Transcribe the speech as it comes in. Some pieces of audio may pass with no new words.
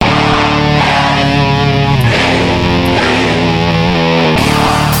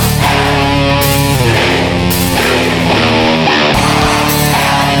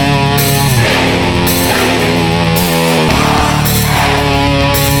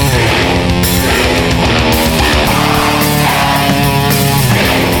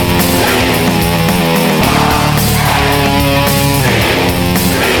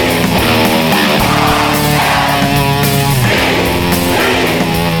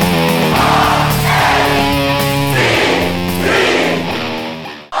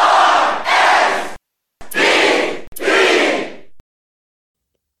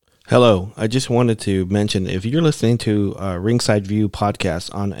Hello. I just wanted to mention if you're listening to Ringside View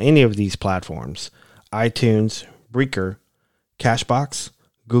podcast on any of these platforms, iTunes, Breaker, Cashbox,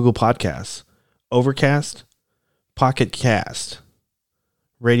 Google Podcasts, Overcast, Pocket Cast,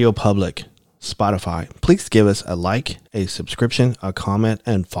 Radio Public, Spotify, please give us a like, a subscription, a comment,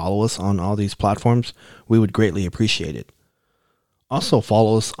 and follow us on all these platforms. We would greatly appreciate it. Also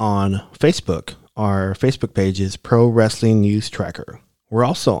follow us on Facebook. Our Facebook page is Pro Wrestling News Tracker. We're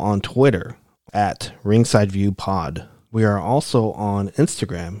also on Twitter at Ringside View Pod. We are also on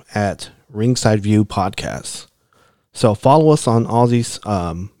Instagram at Ringside View Podcasts. So follow us on all these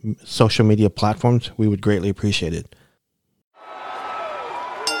social media platforms. We would greatly appreciate it.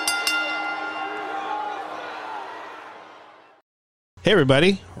 Hey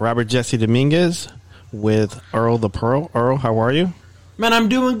everybody, Robert Jesse Dominguez with Earl the Pearl. Earl, how are you? Man, I'm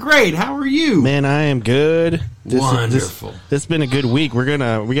doing great. How are you? Man, I am good. Wonderful. This has been a good week. We got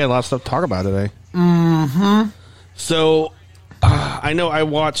a lot of stuff to talk about today. Mm-hmm. So, I know I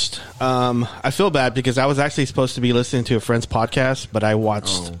watched, I feel bad because I was actually supposed to be listening to a friend's podcast, but I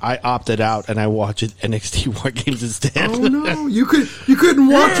opted out and I watched NXT War Games instead. Oh no, you couldn't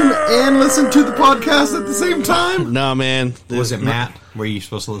watch them and listen to the podcast at the same time? No, man. Was it Matt? Were you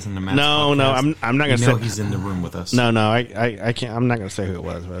supposed to listen to Matt's No, podcast? I'm not going to say. No, he's in the room with us. No, I can't. I'm not going to say who it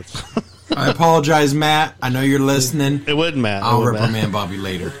was, but I apologize, Matt. I know you're listening. It wasn't Matt. I'll reprimand Bobby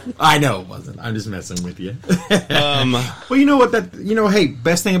later. I know it wasn't. I'm just messing with you. Well, you know what? Hey,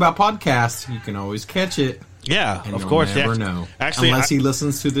 best thing about podcasts, you can always catch it. Yeah, and of course. Never know. Actually, unless he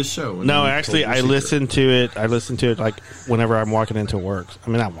listens to this show. No, actually, I listen to it. I listen to it like whenever I'm walking into work. I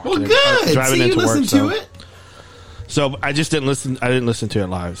mean, not walking. Well, good. I'm driving See, into you listen work, to it. So I just didn't listen. I didn't listen to it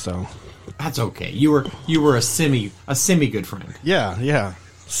live. So that's okay. You were a semi good friend. Yeah.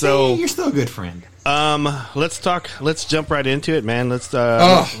 So you're still a good friend. Let's talk. Let's jump right into it, man. Let's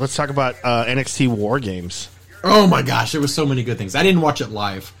talk about NXT War Games. Oh my gosh, there was so many good things. I didn't watch it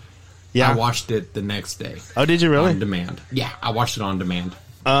live. Yeah, I watched it the next day. Oh, did you really? On demand. Yeah, I watched it on demand.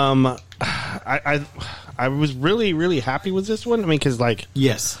 I was really happy with this one. I mean, because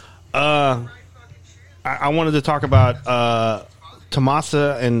yes, I wanted to talk about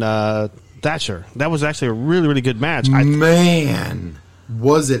Tommaso and Thatcher. That was actually a really good match. Man,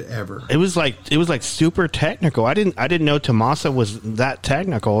 was it ever? It was like super technical. I didn't know Tommaso was that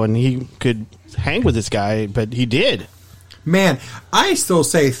technical and he could hang with this guy, but he did. Man, I still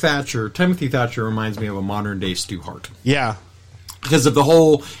say Timothy Thatcher reminds me of a modern day Stu Hart. Yeah. Because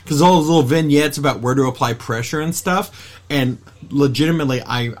all those little vignettes about where to apply pressure and stuff. And legitimately,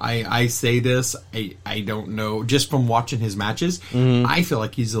 I say this, I don't know, just from watching his matches, I feel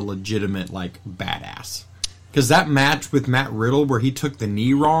like he's a legitimate, badass. Because that match with Matt Riddle where he took the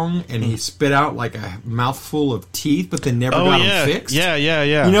knee wrong and he spit out like a mouthful of teeth but then never got him fixed. Yeah.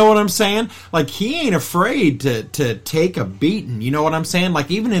 You know what I'm saying? He ain't afraid to take a beating. You know what I'm saying?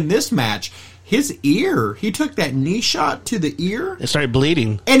 Even in this match, his ear, he took that knee shot to the ear. It started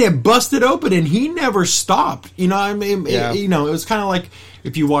bleeding. And it busted open and he never stopped. You know what I mean? Yeah. It was kind of like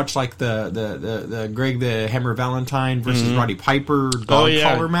if you watch the Greg the Hammer Valentine versus Roddy Piper dog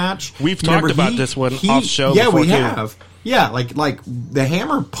collar match. We've talked about this one off show. Yeah, before we too. have. Yeah, like the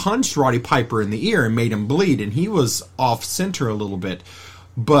Hammer punched Roddy Piper in the ear and made him bleed, and he was off center a little bit.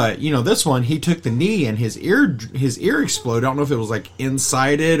 But this one, he took the knee and his ear exploded. I don't know if it was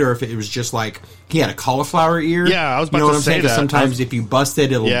inside it or if it was just he had a cauliflower ear. Yeah, I was about to say that. Sometimes if you bust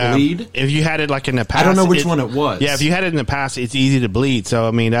it, it'll bleed. If you had it in the past, I don't know which one it was. Yeah, if you had it in the past, it's easy to bleed. So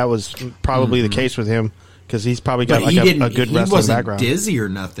I mean, that was probably the case with him because he's probably got a good wrestling he wasn't background. Dizzy or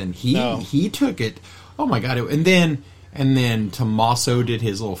nothing. He took it. Oh my god! And then Tommaso did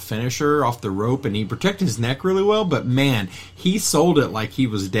his little finisher off the rope, and he protected his neck really well. But man, he sold it like he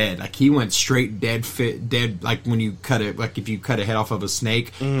was dead. He went straight dead. Like when you cut it, if you cut a head off of a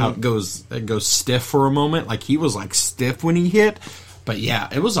snake, how it goes stiff for a moment. He was stiff when he hit. But yeah,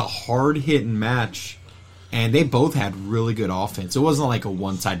 it was a hard hitting match, and they both had really good offense. It wasn't like a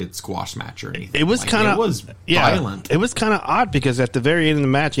one sided squash match or anything. It was kind of violent. It was kind of odd because at the very end of the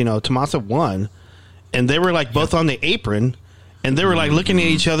match, Tommaso won. And they were both on the apron, and they were looking at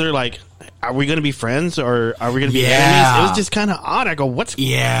each other are we going to be friends or are we going to be enemies? It was just kind of odd. I go, what's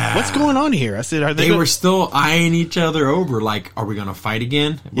going on here? I said, they were still eyeing each other over. Are we going to fight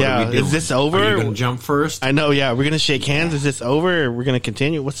again? Is this over? Are you going to jump first? I know. Yeah, we're going to shake hands. Is this over? Or we're going to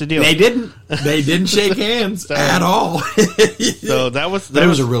continue? What's the deal? They didn't shake hands at all. So that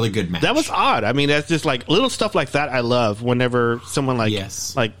was a really good match. That was odd. I mean, that's just little stuff like that. I love whenever someone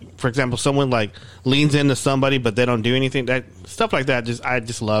for example, someone leans into somebody but they don't do anything. That stuff like that. I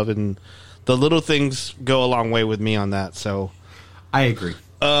just love, and the little things go a long way with me on that. So I agree.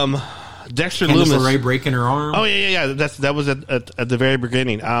 Dexter Candice Loomis. LeRae breaking her arm. Oh yeah. That was at the very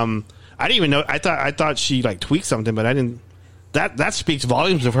beginning. I didn't even know. I thought she like tweaked something, but I didn't. That speaks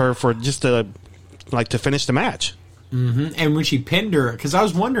volumes of her for just to finish the match. Mm-hmm. And when she pinned her, because I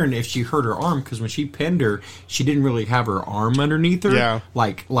was wondering if she hurt her arm, because when she pinned her, she didn't really have her arm underneath her. Yeah.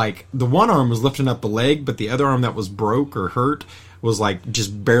 Like the one arm was lifting up the leg, but the other arm that was broke or hurt was like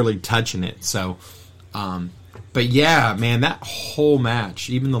just barely touching it. So, but yeah, man, that whole match,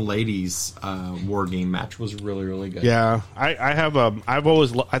 even the ladies' war game match, was really, really good. Yeah, I've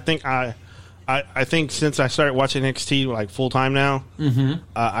always, I think since I started watching NXT like full time now,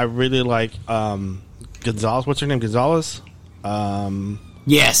 I really like Gonzalez. What's her name? Gonzalez.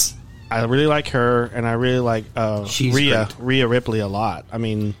 Yes, I really like her, and I really like Rhea Ripley a lot. I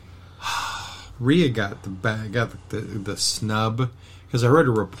mean, Rhea got the snub. Because I read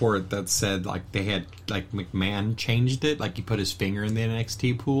a report that said like they had like McMahon changed it, like he put his finger in the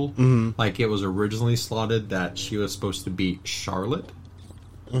NXT pool. Mm-hmm. Like it was originally slotted that she was supposed to beat Charlotte,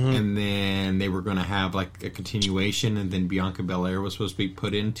 and then they were going to have like a continuation, and then Bianca Belair was supposed to be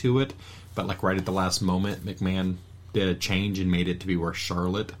put into it, but like right at the last moment, McMahon did a change and made it to be where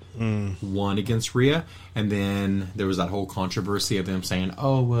Charlotte won against Rhea, and then there was that whole controversy of them saying,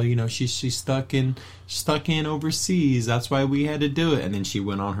 "Oh well, you know she's stuck in overseas. That's why we had to do it." And then she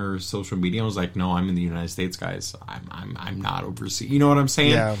went on her social media and was like, "No, I'm in the United States, guys. I'm not overseas." You know what I'm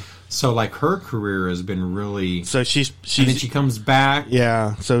saying? Yeah. So like her career has been really. So she's and then she comes back.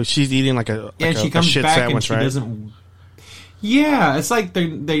 Yeah. So she's eating like a she comes shit back sandwich, and she right? doesn't. Yeah, it's like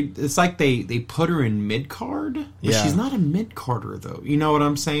they put her in mid card, but she's not a mid carder though. You know what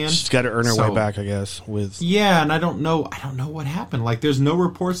I'm saying? She's got to earn her way back, I guess. And I don't know what happened. Like, there's no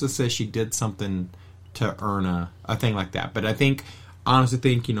reports that says she did something to earn a thing like that. But I honestly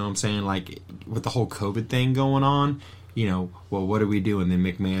think, you know what I'm saying, like with the whole COVID thing going on, you know, well, what do we do? And then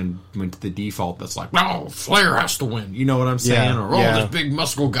McMahon went to the default that's like, no, Flair has to win. You know what I'm saying? Or, this big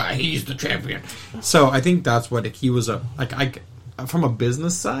muscle guy, he's the champion. So I think that's what he was from a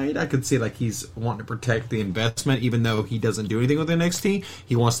business side, I could see like he's wanting to protect the investment, even though he doesn't do anything with NXT.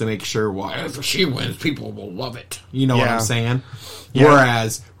 He wants to make sure, well, if she wins, people will love it. You know what I'm saying? Yeah.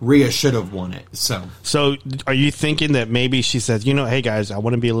 Whereas Rhea should have won it. So are you thinking that maybe she says, you know, hey guys, I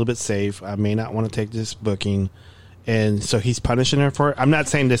want to be a little bit safe. I may not want to take this booking. And so he's punishing her for it. I'm not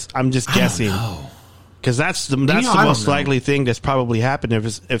saying this. I'm just guessing. Because that's the most likely thing that's probably happened.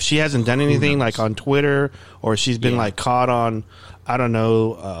 If she hasn't done anything like on Twitter, or she's been like caught on, I don't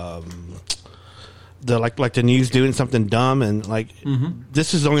know, the news doing something dumb, and like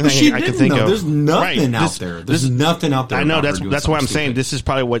this is the only thing I can think of. There's nothing out there. There's nothing out there. I know that's why I'm saying this is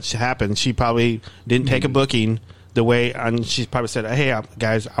probably what happened. She probably didn't take a booking the way, and she probably said, "Hey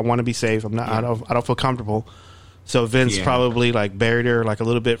guys, I want to be safe. I'm not. I don't feel comfortable." So Vince probably like buried her like a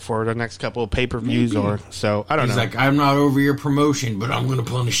little bit for the next couple of pay-per-views or so. I don't know. He's like, I'm not over your promotion, but I'm going to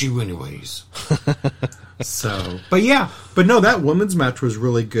punish you anyways. But no, that women's match was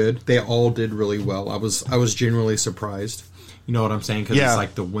really good. They all did really well. I was genuinely surprised. You know what I'm saying? Because it's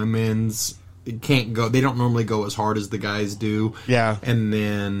like the women's can't go. They don't normally go as hard as the guys do. Yeah, and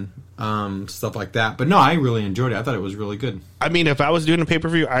then stuff like that. But no, I really enjoyed it. I thought it was really good. I mean, if I was doing a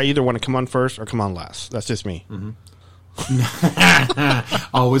pay-per-view, I either want to come on first or come on last. That's just me.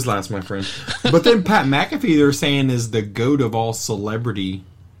 Always last, my friend. But then Pat McAfee, they're saying, is the GOAT of all celebrity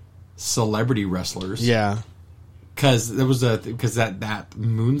wrestlers. Yeah. Because there was that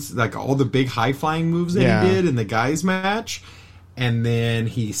moons, like all the big high flying moves that he did in the guys match. And then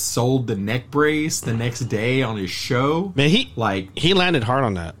he sold the neck brace the next day on his show. Man, he landed hard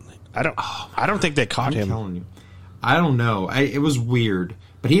on that. I don't think they caught him. Telling you, I don't know. It was weird,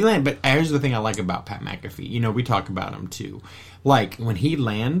 but he landed. But here's the thing I like about Pat McAfee. You know, we talk about him too. Like when he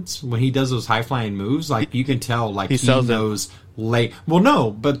lands, when he does those high flying moves, like you can tell, like he knows. Well,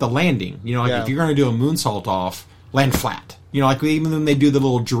 no, but the landing. You know, like if you're going to do a moonsault off, land flat. You know, like even when they do the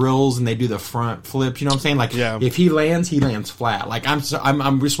little drills and they do the front flips, you know what I'm saying? Like if he lands flat. Like I'm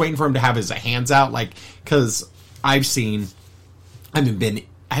just waiting for him to have his hands out, like because I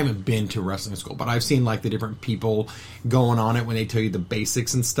haven't been to wrestling school, but I've seen like the different people going on it when they tell you the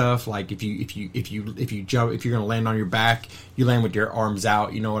basics and stuff. Like if you jump, if you're going to land on your back, you land with your arms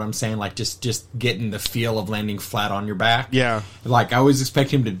out. You know what I'm saying? Like just getting the feel of landing flat on your back. Yeah. Like I always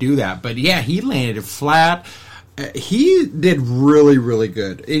expect him to do that, but yeah, he landed flat. He did really, really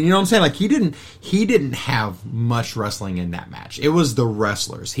good. And you know what I'm saying? Like he didn't have much wrestling in that match. It was the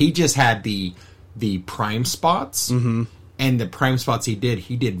wrestlers. He just had the prime spots. Mm-hmm. And the prime spots he did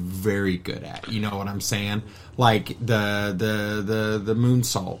very good at. You know what I'm saying? Like the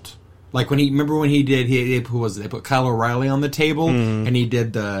moonsault. Like when he did who was it? They put Kyle O'Reilly on the table and he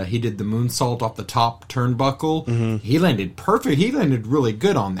did the moonsault off the top turnbuckle. He landed perfect. He landed really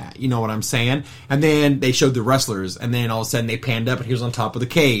good on that. You know what I'm saying? And then they showed the wrestlers, and then all of a sudden they panned up and he was on top of the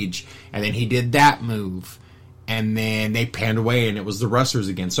cage, and then he did that move, and then they panned away and it was the wrestlers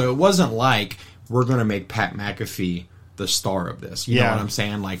again. So it wasn't like we're going to make Pat McAfee the star of this. You know what I'm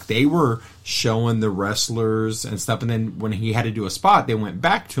saying? Like, they were showing the wrestlers and stuff, and then when he had to do a spot, they went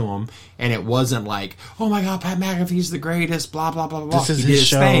back to him, and it wasn't like, oh my god, Pat McAfee's the greatest, blah, blah, blah, blah. This is his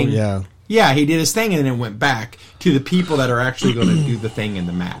show, thing. yeah. Yeah, he did his thing, and then it went back to the people that are actually going to do the thing in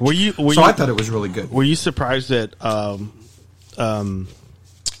the match. I thought it was really good. Were you surprised that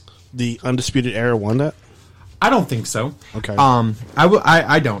the Undisputed Era won that? I don't think so. Okay.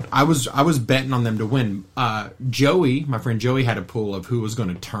 I don't. I was betting on them to win. Joey, my friend Joey, had a pool of who was going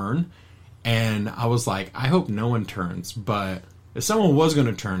to turn, and I was like, I hope no one turns, but if someone was going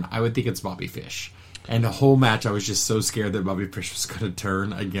to turn, I would think it's Bobby Fish. And the whole match, I was just so scared that Bobby Fish was going to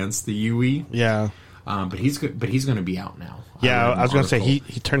turn against the UE. Yeah. But he's going to be out now. Yeah, I was going to say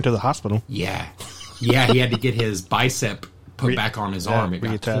he turned to the hospital. Yeah, he had to get his bicep put back on his arm. It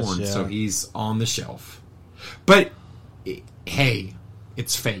got torn, so he's on the shelf. But, hey,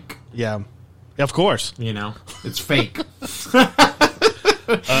 it's fake. Yeah. Of course. You know? It's fake.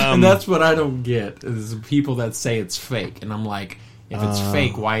 And that's what I don't get, is people that say it's fake. And I'm like, if it's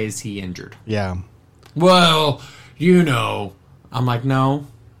fake, why is he injured? Yeah. Well, you know. I'm like, no.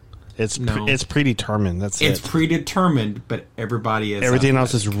 It's predetermined. It's predetermined, but everybody is. Everything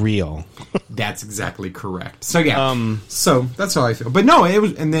else is real. That's exactly correct. So, yeah. So, that's how I feel. But no, it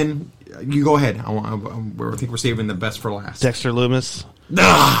was, and then... You go ahead. I think we're saving the best for last. Dexter Lumis.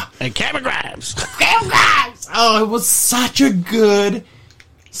 And Cameron Grimes. Cameron Grimes! Oh, it was such a good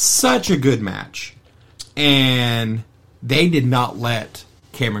match. And they did not let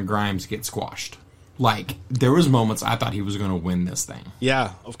Cameron Grimes get squashed. Like, there was moments I thought he was going to win this thing.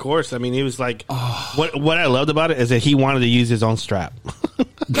 Yeah, of course. I mean, he was like... What I loved about it is that he wanted to use his own strap.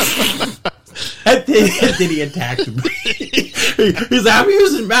 And then he attacked him. He's like, I'm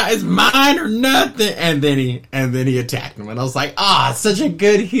using it's mine or nothing. And then he attacked him. And I was like, such a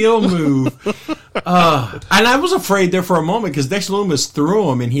good heel move. And I was afraid there for a moment because Dexter Lumis threw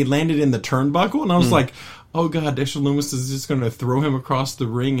him and he landed in the turnbuckle. And I was like, oh god, Dexter Lumis is just going to throw him across the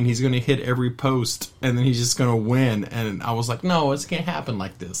ring and he's going to hit every post and then he's just going to win. And I was like, no, it can't happen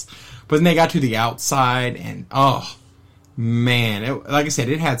like this. But then they got to the outside and man, like I said,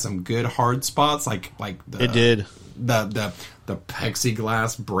 it had some good hard spots. It did. The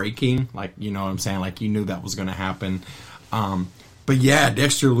plexiglass breaking, like, you know what I'm saying? Like, you knew that was going to happen. But yeah,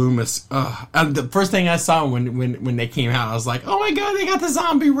 Dexter Lumis. The first thing I saw when they came out, I was like, oh my god, they got the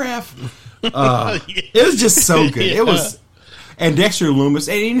zombie ref. It was just so good. It was, and Dexter Lumis.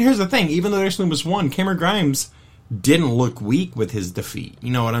 And here's the thing: even though Dexter Lumis won, Cameron Grimes didn't look weak with his defeat.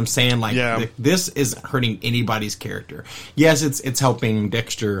 You know what I'm saying? Like, this isn't hurting anybody's character. Yes, it's helping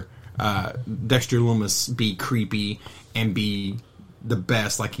Dexter Lumis be creepy and be the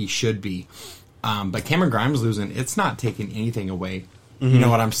best like he should be. But Cameron Grimes losing, it's not taking anything away. You know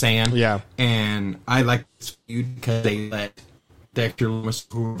what I'm saying? Yeah. And I like this feud because they let Dexter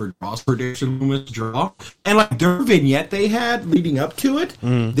Lumis, whoever draws for Dexter Lumis, draw. And like their vignette they had leading up to it,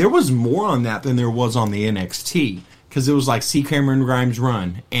 there was more on that than there was on the NXT. Because it was like, see Cameron Grimes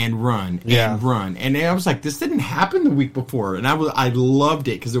run and run and run. And I was like, this didn't happen the week before. And I loved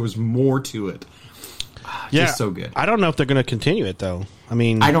it because there was more to it. Just so good. I don't know if they're going to continue it though. I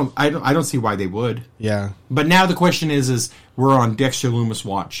mean, I don't see why they would. Yeah. But now the question is we're on Dexter Lumis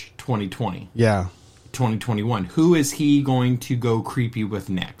Watch 2020. Yeah. 2021. Who is he going to go creepy with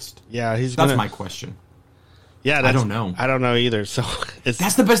next? Yeah, that's my question. Yeah, I don't know. I don't know either. So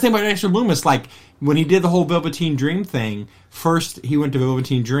that's the best thing about Dexter Lumis. Like when he did the whole Velveteen Dream thing, first he went to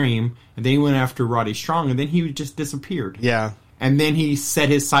Velveteen Dream, and then he went after Roddy Strong, and then he just disappeared. Yeah. And then he set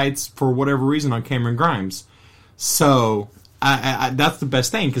his sights for whatever reason on Cameron Grimes. So that's the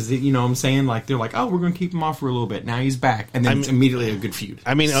best thing because you know what I'm saying, like they're like, oh, we're going to keep him off for a little bit. Now he's back, and then it's immediately a good feud.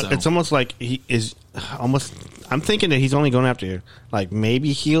 I mean, it's almost like he is almost. I'm thinking that he's only going after like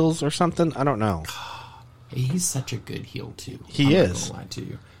maybe heels or something. I don't know. He's such a good heel too. He is. I'm not gonna lie to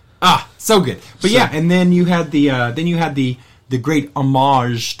you. So good. But yeah, and then you had the great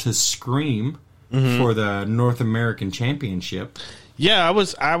homage to Scream for the North American Championship. Yeah, I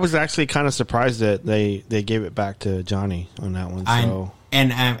was actually kind of surprised that they gave it back to Johnny on that one. So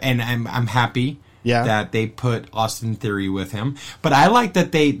I'm happy Yeah. that they put Austin Theory with him. But I like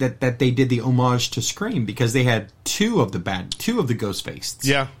that they did the homage to Scream because they had two of the Ghostfaces.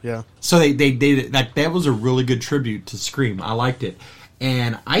 Yeah, yeah. So they that was a really good tribute to Scream. I liked it.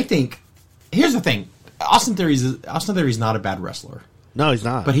 And I think, here's the thing. Austin Theory's not a bad wrestler. No, he's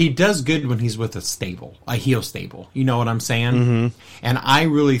not. But he does good when he's with a heel stable. You know what I'm saying? Mm-hmm. And I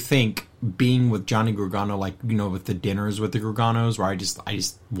really think being with Johnny Gargano, like, you know, with the dinners with the Garganos, where I just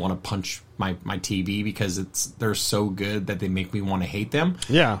want to punch my TV because they're so good that they make me want to hate them.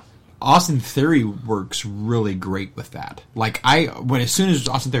 Yeah. Austin Theory works really great with that. Like, as soon as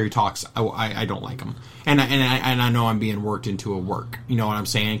Austin Theory talks, I don't like him, and I know I'm being worked into a work. You know what I'm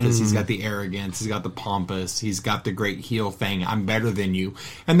saying? Because he's got the arrogance, he's got the pompous, he's got the great heel thing. I'm better than you,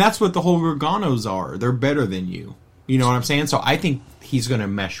 and that's what the whole Garganos are. They're better than you. You know what I'm saying? So I think he's going to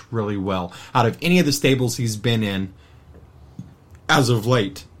mesh really well out of any of the stables he's been in as of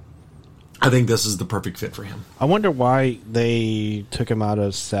late. I think this is the perfect fit for him. I wonder why they took him out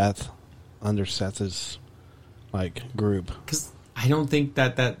of under Seth's group. Because I don't think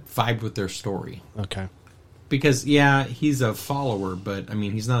that vibed with their story. Okay. Because he's a follower, but I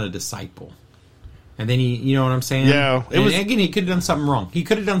mean he's not a disciple. And then you know what I'm saying? Yeah. Again, he could have done something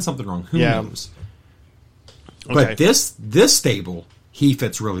wrong. Who knows? Okay. But this stable, he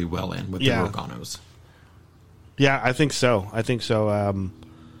fits really well in with the Garganos. Yeah, I think so.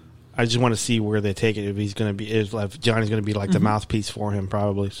 I just want to see where they take it. If Johnny's going to be the mouthpiece for him,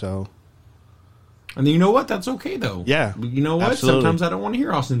 probably. So, and then you know what? That's okay though. Yeah, you know what? Absolutely. Sometimes I don't want to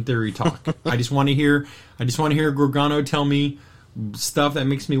hear Austin Theory talk. I just want to hear Gargano tell me stuff that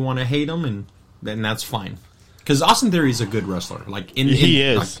makes me want to hate him, and that's fine. Because Austin Theory is a good wrestler. He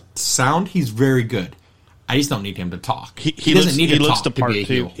is sound. He's very good. I just don't need him to talk. He doesn't need to talk to be a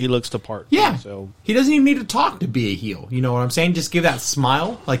heel. He looks the part. Yeah. So he doesn't even need to talk to be a heel. You know what I'm saying? Just give that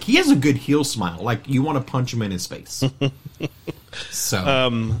smile. Like, he has a good heel smile. Like, you want to punch him in his face.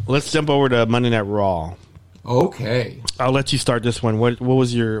 So let's jump over to Monday Night Raw. Okay. I'll let you start this one. What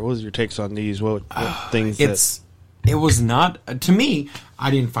was your takes on these? What things? It was not, to me, I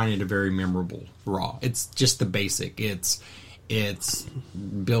didn't find it a very memorable Raw. It's just the basic. It's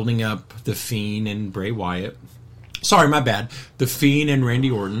building up The Fiend and Bray Wyatt. Sorry, my bad. The Fiend and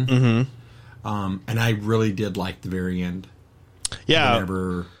Randy Orton. Mm-hmm. And I really did like the very end. Yeah.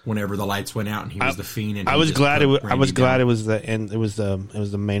 Whenever the lights went out and he was the Fiend, and I was glad it was the end. It was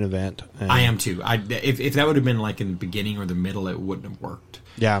the main event. I am too. If that would have been like in the beginning or the middle, it wouldn't have worked.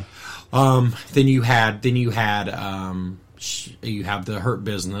 Yeah. Then you have the Hurt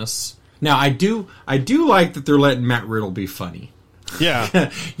Business. Now I do like that they're letting Matt Riddle be funny. Yeah.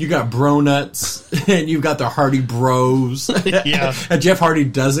 You got Bro Nuts and you've got the Hardy Bros. Yeah. And Jeff Hardy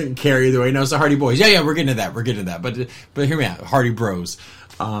doesn't care either way. No, it's the Hardy Boys. Yeah, we're getting to that. But hear me out. Hardy Bros.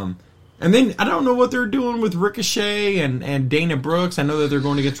 And then I don't know what they're doing with Ricochet and Dana Brooks. I know that they're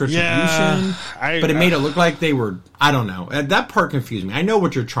going against Retribution. But it made it look like they were, I don't know. That part confused me. I know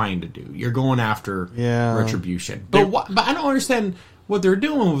what you're trying to do. You're going after Retribution. But I don't understand what they're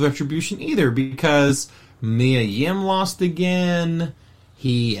doing with Retribution either, because Mia Yim lost again.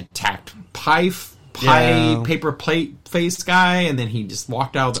 He attacked paper plate face guy, and then he just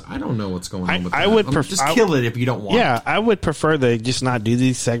walked out. I don't know what's going on with that. Just kill it if you don't want. Yeah, I would prefer they just not do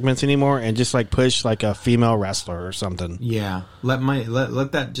these segments anymore and just push a female wrestler or something. Yeah, let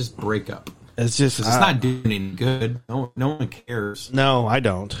that just break up. It's just it's not doing any good. No one cares. No, I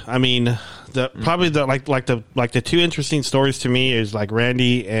don't. I mean, probably the two interesting stories to me is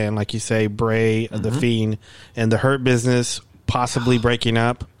Randy and, like you say, Bray, the Fiend, and the Hurt Business possibly breaking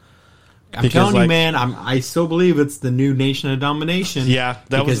up. I'm telling you, man, I still believe it's the new Nation of Domination. Yeah,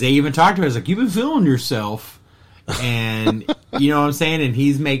 because they even talked to us you've been feeling yourself, and you know what I'm saying. And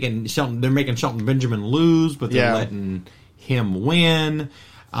they're making Shelton Benjamin lose, but they're letting him win.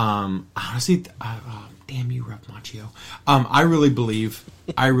 Honestly, damn you, Ref Machio. I really believe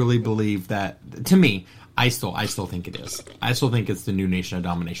that. To me, I still think it is. I still think it's the new Nation of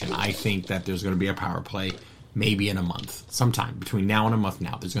Domination. I think that there's going to be a power play, maybe in a month, sometime between now and a month.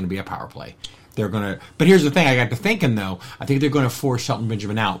 Now, there's going to be a power play. But here's the thing. I got to thinking though. I think they're going to force Shelton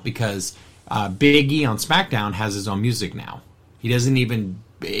Benjamin out because Big E on SmackDown has his own music now. He doesn't even.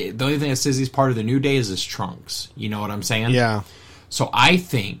 The only thing that says he's part of the New Day is his trunks. You know what I'm saying? Yeah. So I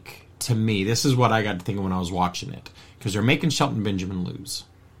think, to me, this is what I got to think of when I was watching it. Because they're making Shelton Benjamin lose.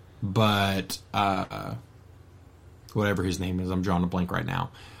 But, whatever his name is, I'm drawing a blank right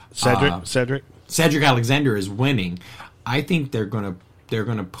now. Cedric Alexander is winning. I think they're gonna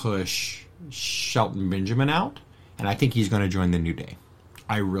push Shelton Benjamin out, and I think he's gonna join the New Day.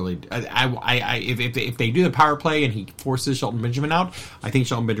 I really, if they do the power play and he forces Shelton Benjamin out, I think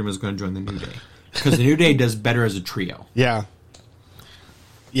Shelton Benjamin is going to join the New Day because the New Day does better as a trio. Yeah.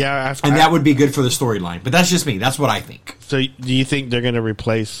 Yeah, and that would be good for the storyline. But that's just me. That's what I think. So, do you think they're going to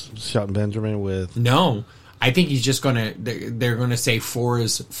replace Shelton Benjamin with? No, I think he's just gonna. They're gonna say 4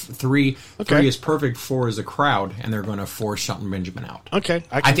 is 3. Okay. 3 is perfect. 4 is a crowd, and they're gonna force Shelton Benjamin out. Okay,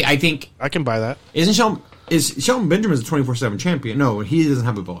 I think I can buy that. Isn't Shelton Benjamin's a 24/7 champion? No, he doesn't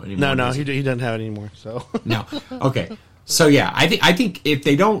have a belt anymore. No, he doesn't have it anymore. So no. Okay. So yeah, I think if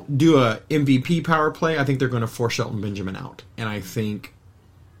they don't do a MVP power play, I think they're going to force Shelton Benjamin out, and I think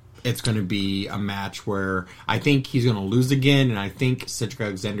it's going to be a match where I think he's going to lose again, and I think Cedric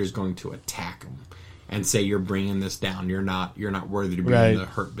Alexander is going to attack him and say, "You're bringing this down. You're not worthy to be in the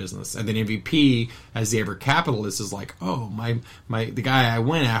Hurt business." And then MVP, as the ever capitalist, is like, "Oh, the guy I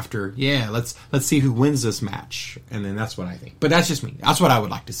went after. Yeah, let's see who wins this match." And then that's what I think. But that's just me. That's what I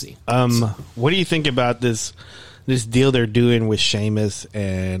would like to see. What do you think about this deal they're doing with Sheamus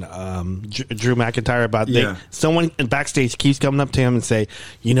and Drew McIntyre about someone backstage keeps coming up to him and say,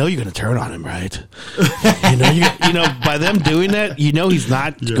 you're going to turn on him, right? By them doing that, he's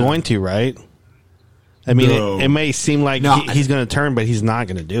not going to, right? I mean, it may seem like he's going to turn, but he's not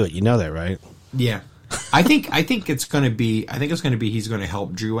going to do it. You know that, right? Yeah. I think it's going to be he's going to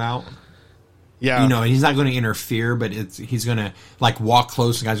help Drew out. Yeah. And he's not going to interfere, but he's going to walk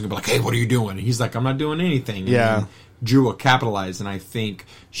close and guys are going to be like, "Hey, what are you doing?" And he's like, "I'm not doing anything." And Drew will capitalize, and I think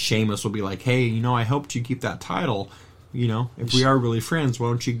Sheamus will be like, "Hey, I helped you keep that title. If we are really friends, why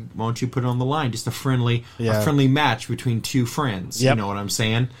don't you put it on the line? Just a friendly match between two friends." Yep. You know what I'm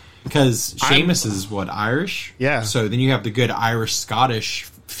saying? Because Sheamus is Irish? Yeah. So then you have the good Irish-Scottish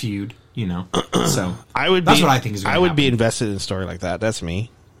feud, So that's what I think is going to happen. I would be invested in a story like that. That's me.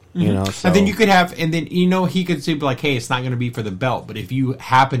 So. And then you could have, he could say like, "Hey, it's not going to be for the belt, but if you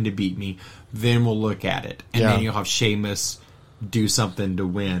happen to beat me, then we'll look at it." And then you'll have Sheamus do something to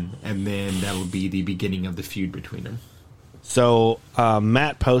win, and then that'll be the beginning of the feud between them. So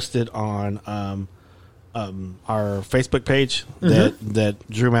Matt posted on our Facebook page that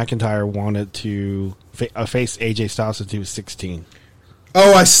Drew McIntyre wanted to face AJ Styles since he was 16.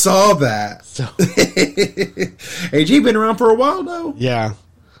 Oh, I saw that. So AJ been around for a while though. Yeah.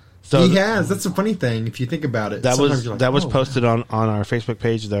 So he has. That's a funny thing if you think about it. That was posted on our Facebook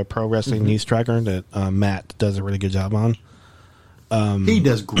page, the Pro Wrestling News Tracker, that Matt does a really good job on. He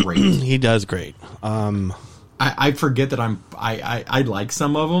does great. He does great. I forget that I like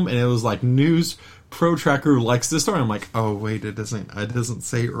some of them, and it was like News Pro Tracker likes this story. I'm like, oh wait, it doesn't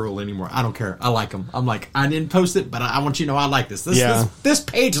say Earl anymore. I don't care. I like them. I'm like, I didn't post it, but I want you to know I like this. This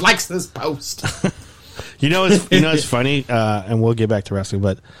page likes this post. It's funny, and we'll get back to wrestling,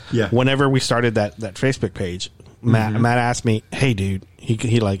 but whenever we started that Facebook page, Matt asked me, "Hey, dude,"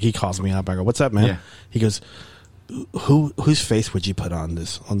 he calls me up. I go, "What's up, man?" Yeah. He goes, "Whose face would you put on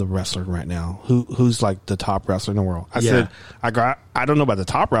the wrestler right now? Who's like the top wrestler in the world?" I said, "I don't know about the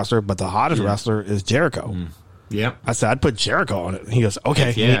top wrestler, but the hottest wrestler is Jericho." Yep. I said, "I'd put Jericho on it." He goes,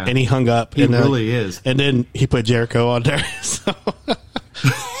 "Okay," and he hung up. He really is. And then he put Jericho on there. So.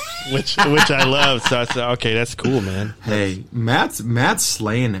 Which I love. So I said, okay, that's cool, man. Hey, Matt's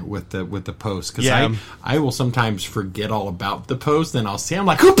slaying it with the post, because I will sometimes forget all about the post, and I'll see, I'm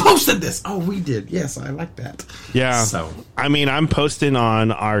like, who posted this? Oh, we did. Yes, I like that. Yeah. So I'm posting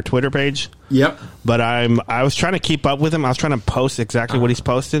on our Twitter page. Yep. But I was trying to keep up with him. I was trying to post exactly what he's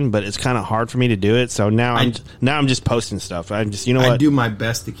posting, but it's kind of hard for me to do it. So now I'm just posting stuff. I do my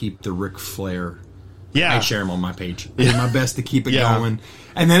best to keep the Ric Flair. Yeah. I share them on my page. I do my best to keep it going.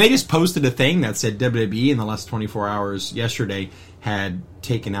 And then they just posted a thing that said WWE in the last 24 hours yesterday had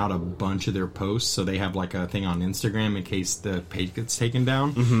taken out a bunch of their posts. So they have like a thing on Instagram in case the page gets taken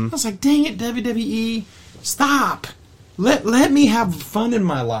down. I was like, dang it, WWE, stop. Let me have fun in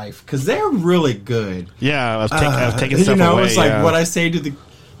my life, because they're really good. Yeah, I've taken stuff away. It's like what I say to the...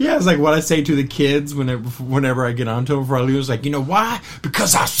 Yeah, it's like what I say to the kids whenever I get onto them before I leave. It's like, why?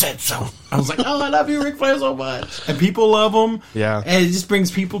 Because I said so. I was like, oh, I love you, Ric Flair, so much. And people love him. Yeah. And it just brings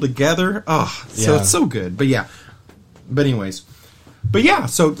people together. Oh, so it's so good. But yeah. But anyways. But yeah,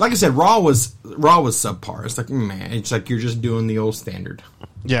 so like I said, Raw was subpar. It's like, man, it's like you're just doing the old standard.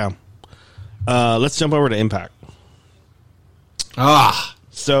 Yeah. Let's jump over to Impact.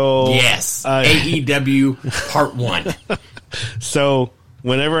 So. Yes. AEW Part 1. So.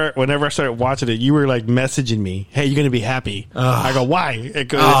 Whenever I started watching it, you were like messaging me, "Hey, you're going to be happy." I go, "Why?"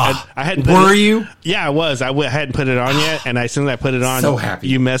 I hadn't. Were you? Yeah, I was. I hadn't put it on yet, and as soon as I put it on, so happy.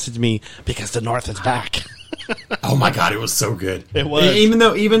 You messaged me because the North is back. Oh my God, it was so good. It was. Even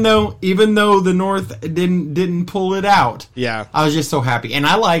though the North didn't pull it out. Yeah, I was just so happy, and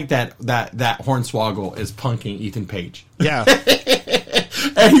I like that Hornswoggle is punking Ethan Page. Yeah.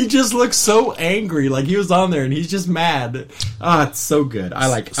 And he just looks so angry, like he was on there, and he's just mad. Oh, it's so good. I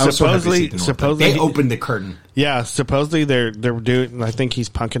was supposedly they opened the curtain. Yeah, supposedly they're doing. I think he's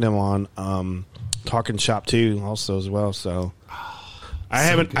punking him on Talking Shop too, also as well. So I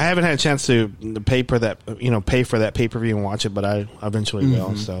haven't had a chance to pay for that pay per view and watch it, but I eventually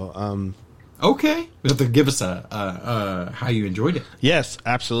will. So okay, you have to give us a how you enjoyed it. Yes,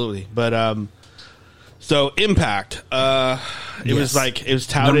 absolutely. But so Impact, it was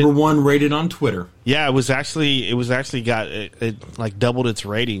touted #1 rated on Twitter. Yeah, it was actually got it like doubled its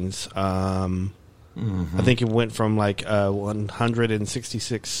ratings. I think it went from like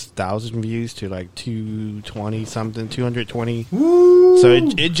 166,000 views to like 220. Woo! So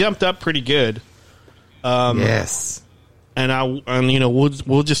it jumped up pretty good. Yes. And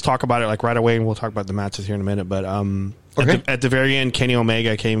we'll just talk about it like right away, and we'll talk about the matches here in a minute. But okay. at the very end, Kenny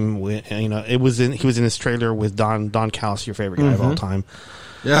Omega came with, he was in his trailer with Don Callis, your favorite guy of all time.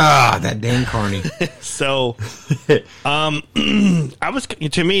 Ah, that dang Carney. So, to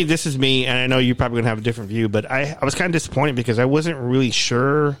me, this is me, and I know you're probably going to have a different view, but I was kind of disappointed because I wasn't really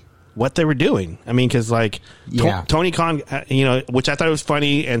sure what they were doing. I mean, because Tony Khan, which I thought was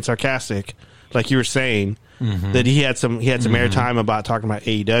funny and sarcastic, like you were saying, that he had some airtime about talking about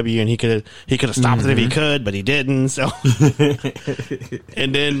AEW, and he could have stopped it if he could, but he didn't. So,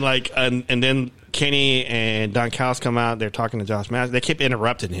 and then Kenny and Don Callis come out. They're talking to Josh Matthews. They keep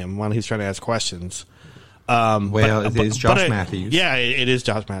interrupting him while he's trying to ask questions. It is Josh Matthews. Yeah, it is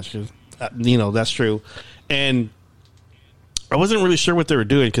Josh Matthews. That's true. And I wasn't really sure what they were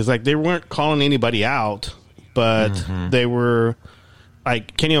doing because they weren't calling anybody out, but they were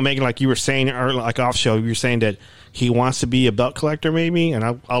like Kenny Omega, like you were saying, or like off show, you were saying that he wants to be a belt collector, maybe. And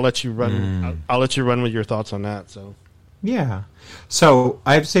I'll let you run. I'll let you run with your thoughts on that. So. Yeah. So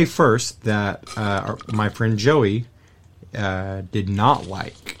I have to say first that my friend Joey did not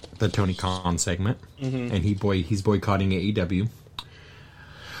like the Tony Khan segment, and he's boycotting AEW.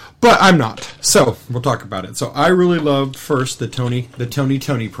 But I'm not. So we'll talk about it. So I really loved first the Tony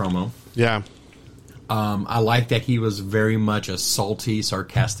promo. Yeah. I like that he was very much a salty,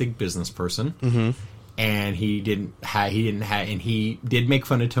 sarcastic business person. And he did make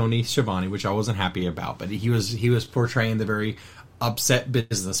fun of Tony Schiavone, which I wasn't happy about. But he was portraying the very upset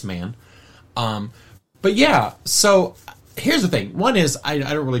businessman. But yeah, so here's the thing. One is I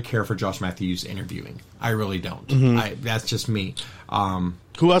don't really care for Josh Matthews interviewing. I really don't. That's just me.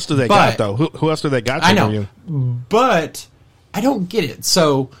 Who else do they got though? Who else do they got? I know, but I don't get it.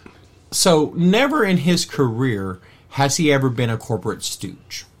 So never in his career has he ever been a corporate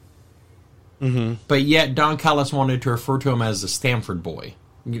stooge. But yet Don Callis wanted to refer to him as the Stanford boy,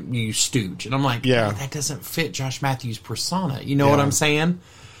 you stooge, and I'm like, yeah, that doesn't fit Josh Matthews' persona. You know what I'm saying?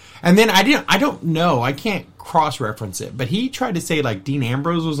 And then I don't know, I can't cross reference it, but he tried to say like Dean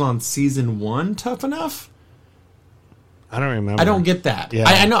Ambrose was on season 1 Tough Enough. I don't remember. I don't get that. Yeah.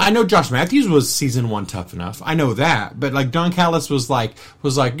 I know Josh Matthews was season 1 Tough Enough. I know that. But like Don Callis was like,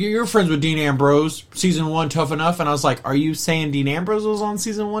 you're friends with Dean Ambrose, season 1 Tough Enough. And I was like, are you saying Dean Ambrose was on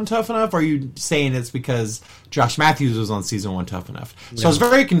season 1 Tough Enough? Or are you saying it's because Josh Matthews was on season 1 Tough Enough? So I was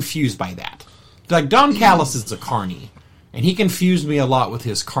very confused by that. Like Don Callis is a carny, and he confused me a lot with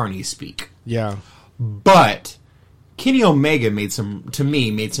his carny speak. Yeah. But Kenny Omega made some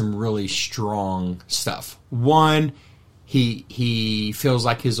really strong stuff. One, he feels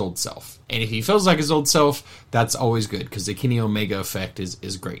like his old self. And if he feels like his old self, that's always good, because the Kenny Omega effect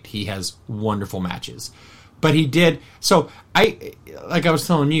is great. He has wonderful matches. But he did... So, like I was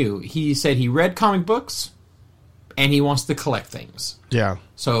telling you, he said he read comic books, and he wants to collect things. Yeah.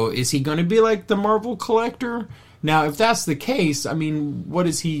 So, is he going to be like the Marvel collector? Now, if that's the case, I mean, what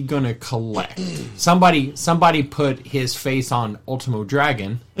is he going to collect? Somebody put his face on Ultimo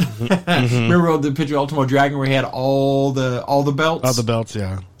Dragon. Remember the picture of Ultimo Dragon where he had all the belts? All the belts,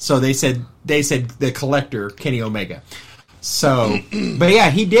 yeah. So they said the collector, Kenny Omega. So, but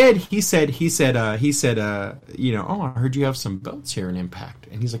yeah, he did. He said, I heard you have some belts here in Impact.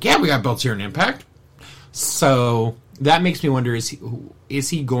 And he's like, yeah, we got belts here in Impact. So that makes me wonder, is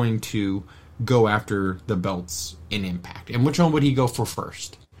he going to go after the belts in Impact? And which one would he go for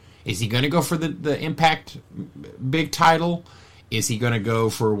first? Is he going to go for the Impact big title? Is he going to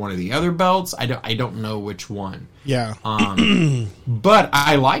go for one of the other belts? I don't know which one. Yeah. But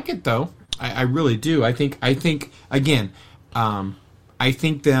I like it though. I really do. I think again, I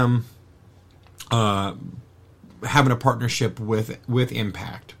think them having a partnership with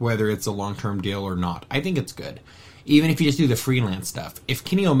Impact, whether it's a long-term deal or not, I think it's good. Even if you just do the freelance stuff. If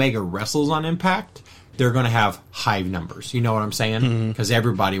Kenny Omega wrestles on Impact, they're going to have high numbers. You know what I'm saying? Because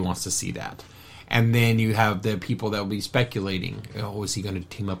everybody wants to see that. And then you have the people that will be speculating, oh, is he going to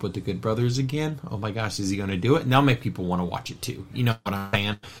team up with the Good Brothers again? Oh my gosh, is he going to do it? And that'll make people want to watch it too. You know what I'm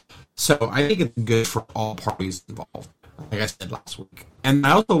saying? So I think it's good for all parties involved, like I said last week. And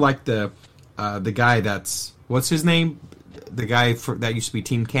I also like the the guy that's what's his name? The guy that used to be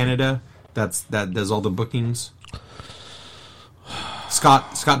Team Canada that does all the bookings.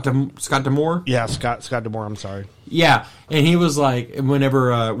 Scott D'Amore? Yeah, Scott D'Amore, I'm sorry. Yeah, and he was like,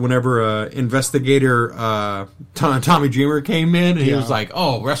 whenever investigator Tommy Dreamer came in, and he was like,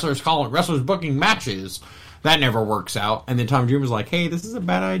 "Oh, wrestlers booking matches. That never works out." And then Tommy Dreamer was like, "Hey, this is a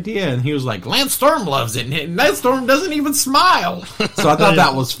bad idea." And he was like, "Lance Storm loves it, and Lance Storm doesn't even smile." So I thought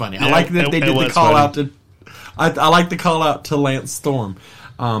that was funny. I like that they did the call out to. I like the call out to Lance Storm.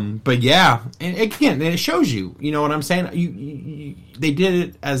 But yeah, and again, it shows you know what I'm saying? You, they did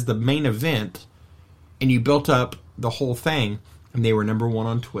it as the main event, and you built up the whole thing, and they were number one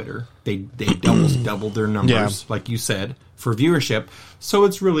on Twitter. They almost doubled their numbers, like you said, for viewership. So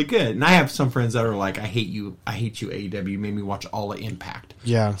it's really good. And I have some friends that are like, I hate you, AEW. You made me watch all of Impact.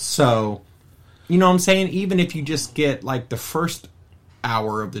 Yeah. So, you know what I'm saying? Even if you just get like the first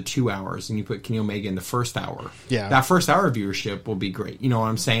hour of the 2 hours and you put Kenny Omega in the first hour, that first hour of viewership will be great. You know what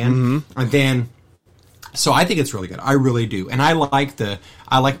I'm saying? Mm-hmm. And then, so I think it's really good. I really do. And I like the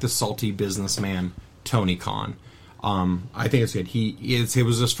salty businessman Tony Khan. I think it's good. It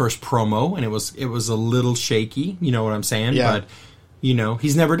was his first promo, and it was a little shaky. You know what I'm saying? Yeah. But you know,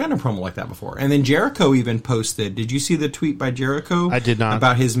 he's never done a promo like that before. And then Jericho even posted. Did you see the tweet by Jericho? I did not.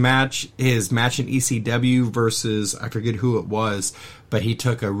 About his match in ECW versus, I forget who it was, but he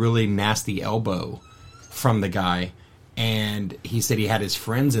took a really nasty elbow from the guy, and he said he had his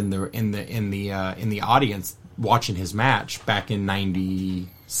friends in the audience watching his match back in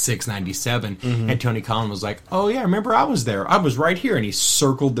 96, 97, and Tony Khan was like, "Oh yeah, remember I was there. I was right here," and he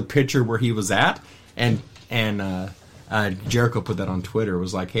circled the picture where he was at, and Jericho put that on Twitter. It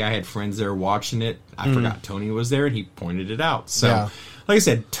was like, "Hey, I had friends there watching it. I forgot Tony was there," and he pointed it out. So, like I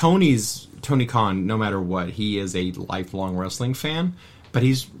said, Tony Khan, no matter what, he is a lifelong wrestling fan. But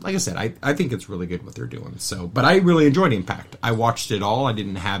he's, like I said, I think it's really good what they're doing. So, but I really enjoyed Impact. I watched it all. I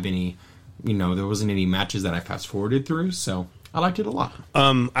didn't have any, there wasn't any matches that I fast forwarded through. So I liked it a lot.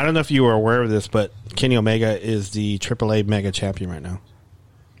 I don't know if you were aware of this, but Kenny Omega is the AAA Mega Champion right now.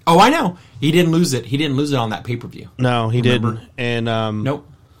 Oh, I know. He didn't lose it. He didn't lose it on that pay-per-view. No, he didn't. And nope.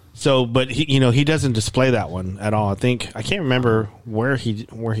 So, but he doesn't display that one at all. I can't remember where he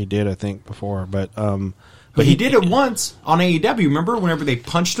did. I think before, but he did it once on AEW. Remember whenever they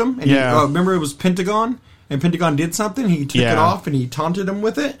punched him? And remember it was Pentagon, and Pentagon did something. He took it off and he taunted him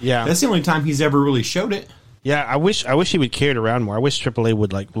with it. Yeah, that's the only time he's ever really showed it. Yeah, I wish he would carry it around more. I wish AAA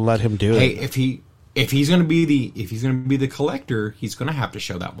would let him do it. Hey, if he's going to be the collector, he's going to have to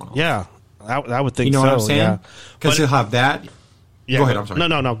show that one off. Yeah, I would think. You know what I'm saying? Because he'll have that. Yeah, go ahead. I'm sorry.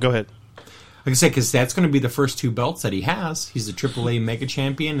 No. Go ahead. Like I said, because that's going to be the first two belts that he has. He's the AAA Mega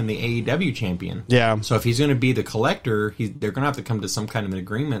Champion and the AEW Champion. Yeah. So if he's going to be the collector, they're going to have to come to some kind of an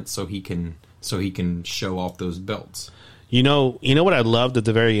agreement so he can show off those belts. You know what I loved at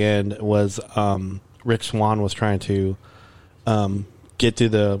the very end was Rick Swann was trying to get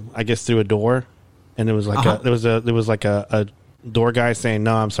through through a door, and it was like there was like a door guy saying,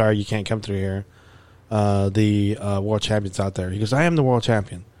 "No, I'm sorry, you can't come through here. The world champion's out there." He goes, "I am the world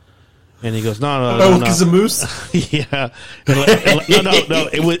champion." And he goes, no. Because of Moose? Yeah. No.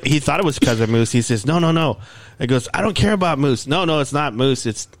 He thought it was because of Moose. He says, no. He goes, "I don't care about Moose." No, it's not Moose.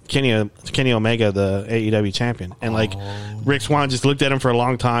 It's Kenny Omega, the AEW champion. And Rick Swann just looked at him for a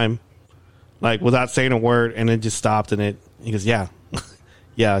long time, without saying a word, and then just stopped. And he goes, "Yeah,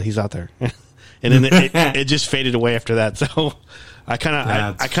 yeah, he's out there." And then it just faded away after that. So I kind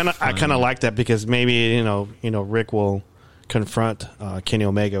of like that, because maybe Rick will confront Kenny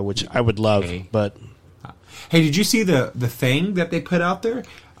Omega, which I would love. Hey. But hey, did you see the thing that they put out there?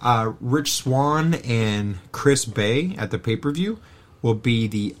 Rich Swann and Chris Bay at the pay-per-view will be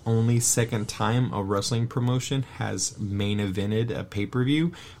the only second time a wrestling promotion has main evented a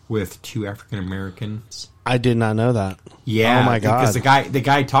pay-per-view with two African Americans. I did not know that. Yeah, oh my god! Because the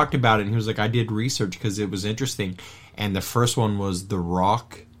guy talked about it, and he was like, "I did research because it was interesting." And the first one was The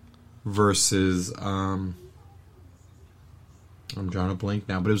Rock versus I'm drawing a blank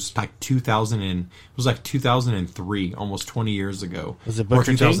now, but it was like 2003, almost 20 years ago. Was it Booker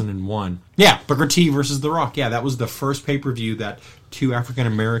T? 2001. Yeah, Booker T versus The Rock. Yeah, that was the first pay-per-view that two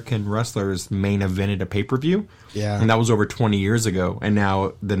African-American wrestlers main evented a pay-per-view. Yeah. And that was over 20 years ago. And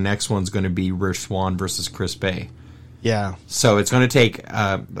now the next one's going to be Rich Swann versus Chris Bay. Yeah. So it's going to take,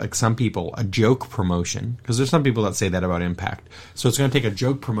 some people, a joke promotion, because there's some people that say that about Impact. So it's going to take a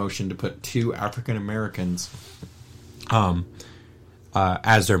joke promotion to put two African-Americans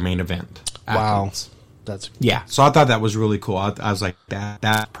as their main event. Athletes. Wow. Yeah. So I thought that was really cool. I was like,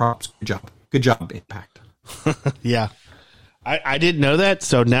 that props, good job, Impact. Yeah. I didn't know that,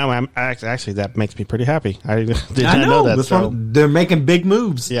 so now I'm actually that makes me pretty happy. I did not know that. So. They're making big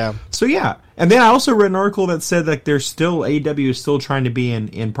moves. Yeah. So yeah, and then I also read an article that said that they're still AEW is still trying to be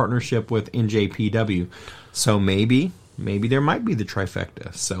in partnership with NJPW. So maybe there might be the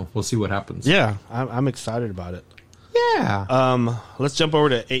trifecta. So we'll see what happens. Yeah, I'm excited about it. Yeah. Let's jump over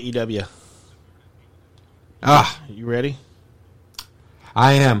to AEW. You ready?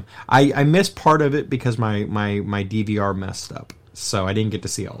 I am. I missed part of it because my DVR messed up, so I didn't get to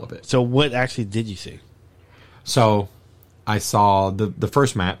see all of it. So what actually did you see? So I saw the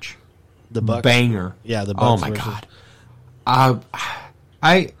first match, the Bucks banger. Yeah, the Bucks. Oh my god.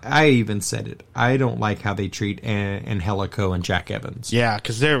 I even said it. I don't like how they treat Angelico and Jack Evans. Yeah,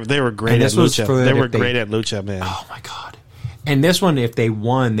 because they were great at lucha. They were great at lucha, man. Oh my god. And this one, if they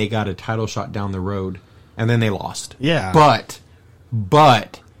won, they got a title shot down the road, and then they lost. Yeah,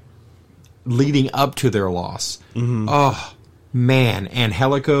 But leading up to their loss, oh man,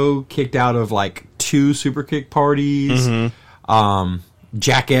 Angelico kicked out of like 2 super kick parties.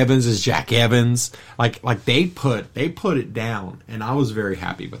 Jack Evans is Jack Evans. Like they put it down, and I was very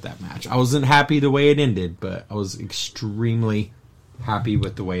happy with that match. I wasn't happy the way it ended, but I was extremely happy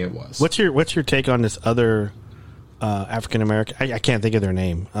with the way it was. What's your take on this other African American? I can't think of their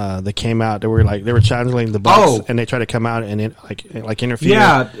name. They came out. They were challenging the Bucks, and they tried to come out and like interfere.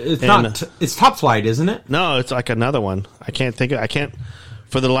 Yeah, it's Top Flight, isn't it? No, it's like another one. I can't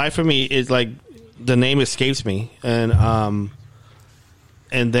for the life of me. It's like the name escapes me, and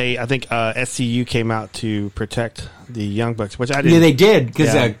I think SCU came out to protect the Young Bucks, which I didn't. Yeah, they did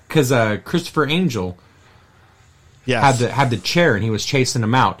because Christopher Angel. Yes. Had the chair, and he was chasing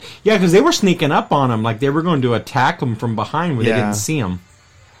them out. Yeah, because they were sneaking up on him, like they were going to attack him from behind where they didn't see him.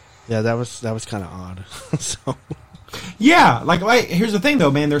 Yeah, that was kind of odd. So. Yeah, like here's the thing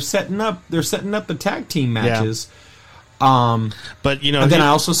though, man. They're setting up the tag team matches. Yeah. But and then I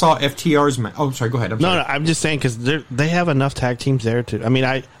also saw FTR's match. Oh, sorry. Go ahead. No, I'm just saying because they have enough tag teams there to. I mean,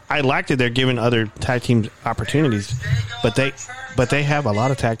 I like that they're giving other tag teams opportunities, but they have a lot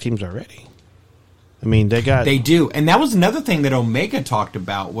of tag teams already. I mean, they do, and that was another thing that Omega talked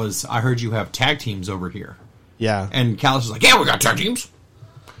about. Was I heard you have tag teams over here? Yeah, and Callis was like, "Yeah, we got tag teams."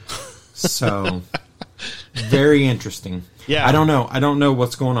 So very interesting. Yeah, I don't know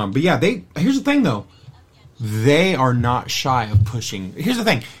what's going on, but yeah, here's the thing though. They are not shy of pushing. Here's the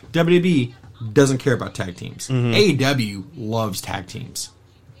thing: WWE doesn't care about tag teams. AEW loves tag teams,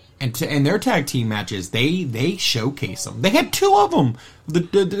 and their tag team matches, they showcase them. They had 2 of them.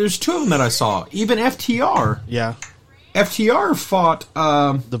 There's 2 of them that I saw. Even FTR. Yeah, FTR fought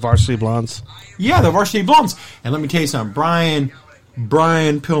the Varsity Blondes. Yeah, the Varsity Blondes. And let me tell you something: Brian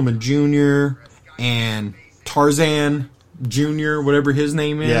Pillman Jr. and Tarzan Jr., whatever his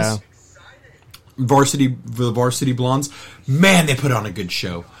name is. Yeah. The Varsity Blondes, man, they put on a good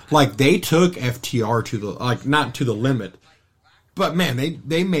show. Like they took FTR to the not to the limit, but man,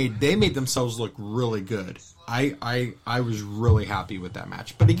 they made themselves look really good. I was really happy with that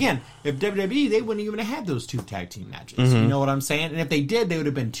match. But again, if WWE, they wouldn't even have had those 2 tag team matches. You know what I'm saying? And if they did, they would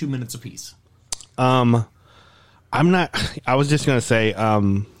have been 2 minutes apiece. I'm not. I was just gonna say.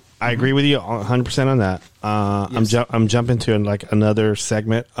 I agree with you 100% on that. Yes. I'm jumping to like another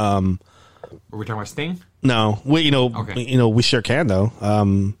segment. Are we talking about Sting? No, we sure can though.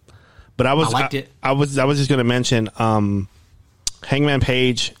 But I liked it. I was just going to mention Hangman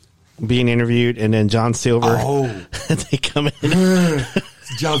Page being interviewed, and then John Silver. Oh, they come in.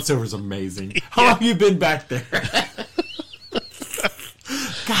 John Silver's amazing. How long have you been back there?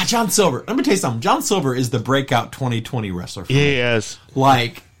 God, John Silver. Let me tell you something. John Silver is the breakout 2020 wrestler. For me. Yes.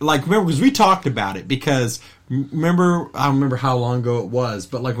 Like remember because we talked about it because. I don't remember how long ago it was,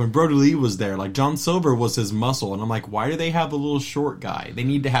 but like when Brody Lee was there, like John Silver was his muscle, and I'm like, why do they have a little short guy? They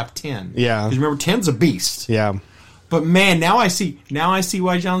need to have 10. Yeah, because remember 10's a beast. Yeah, but man, now I see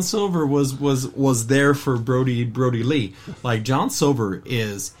why John Silver was there for Brody Lee. Like John Silver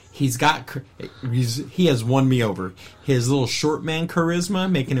he has won me over. His little short man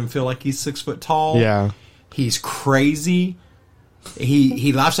charisma, making him feel like he's 6 foot tall. Yeah, he's crazy.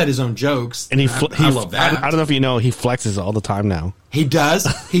 He laughs at his own jokes, and I love that. I don't know if you know, he flexes all the time now. He does.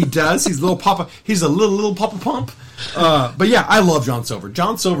 He's a little Papa. He's a little Papa Pump. But yeah, I love John Silver.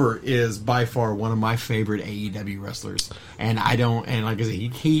 John Silver is by far one of my favorite AEW wrestlers, and like I said,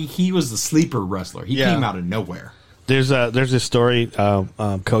 he was the sleeper wrestler. He came out of nowhere. There's this story.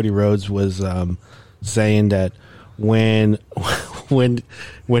 Cody Rhodes was saying that when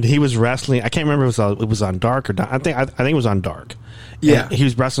he was wrestling, I can't remember if it was on Dark or not. I think it was on Dark. Yeah, and he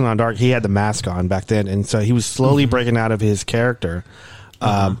was wrestling on Dark. He had the mask on back then, and so he was slowly breaking out of his character.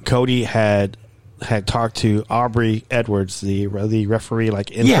 Cody had had talked to Aubrey Edwards, the referee,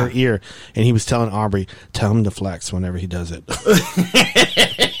 like in her ear, and he was telling Aubrey, tell him to flex whenever he does it.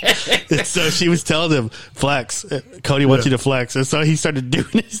 And so she was telling him, flex. Cody wants you to flex. And so he started doing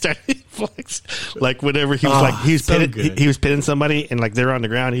it. He started to flex. Like whenever he was he was pinning somebody and like they're on the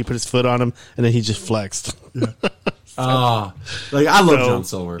ground, he put his foot on him and then he just flexed. Like I love John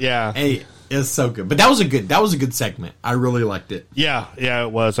Silver. Yeah. Hey, it's so good. But that was a good segment. I really liked it. Yeah,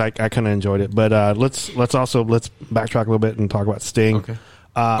 it was. I kind of enjoyed it. But let's backtrack a little bit and talk about Sting. Okay.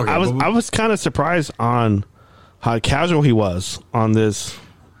 I was kind of surprised on how casual he was on this.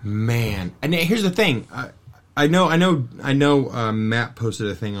 Man, and here's the thing. I know. Matt posted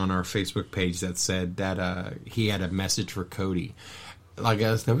a thing on our Facebook page that said that he had a message for Cody. Like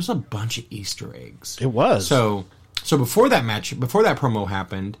there was a bunch of Easter eggs. It was so before that match, before that promo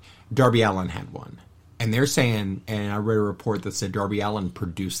happened, Darby Allin had one, and they're saying, and I read a report that said Darby Allin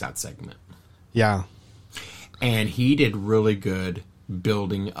produced that segment. Yeah, and he did really good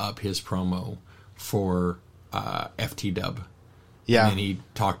building up his promo for FT Dub. Yeah. And then he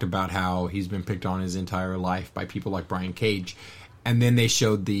talked about how he's been picked on his entire life by people like Brian Cage. And then they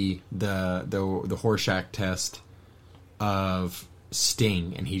showed the Horseshack test of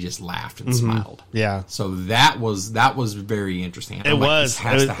Sting, and he just laughed and smiled. Yeah. So that was very interesting. It was. This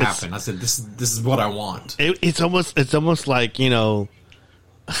has to happen. I said, this is what I want. It's almost like, because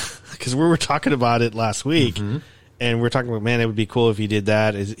we were talking about it last week. Mm-hmm. And we're talking about, man, it would be cool if he did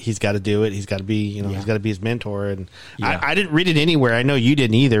that. He's got to do it. He's got to be, he's got to be his mentor. And I didn't read it anywhere. I know you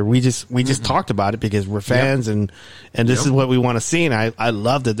didn't either. We just talked about it because we're fans, and this is what we want to see. And I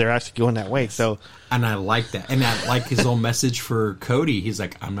love that they're actually going that way. So, and I like that. And I like his little message for Cody. He's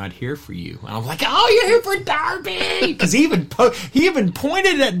like, "I'm not here for you." And I'm like, "Oh, you're here for Darby," because he even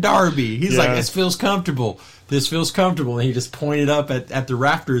pointed at Darby. He's like, "This feels comfortable. This feels comfortable." And he just pointed up at the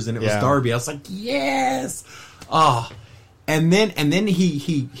rafters, and it was Darby. I was like, "Yes." Oh, and then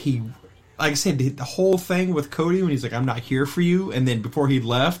he like I said, the whole thing with Cody when he's like, "I'm not here for you," and then before he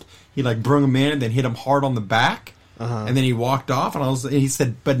left, he like brung him in and then hit him hard on the back, and then he walked off, and he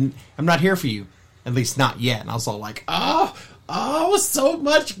said, "But I'm not here for you, at least not yet." And I was all like, "Oh, so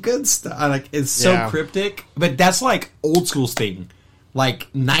much good stuff." Like it's so cryptic, but that's like old school Sting. Like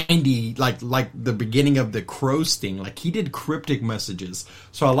 90, like the beginning of the Crow Sting, like he did cryptic messages.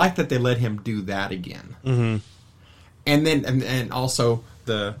 So I like that they let him do that again. Mm-hmm. And then and also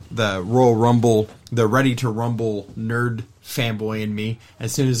the Royal Rumble, the Ready to Rumble nerd fanboy in me.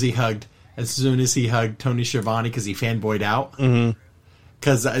 As soon as he hugged Tony Schiavone because he fanboyed out.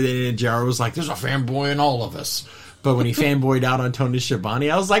 Because JR was like, "There's a fanboy in all of us." But when he fanboyed out on Tony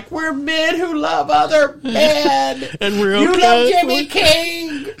Schiavone, I was like, "We're men who love other men, and we're okay. You love Jimmy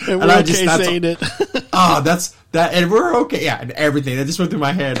King, and we're okay saying it." That's that, and we're okay. Yeah, and everything that just went through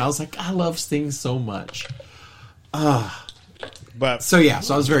my head, and I was like, "I love Sting so much." But so I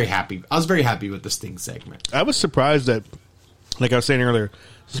was very happy. I was very happy with the Sting segment. I was surprised that, like I was saying earlier,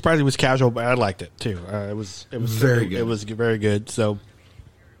 surprised it was casual, but I liked it too. It was very good. It was very good. So.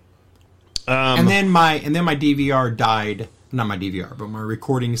 And then my DVR died. Not my DVR, but my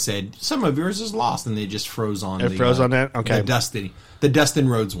recording said some of yours is lost, and they just froze on. It froze on that. Okay, the Dustin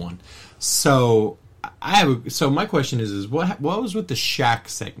Rhodes one. So my question is what was with the Shaq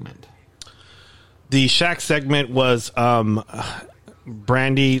segment? The Shaq segment was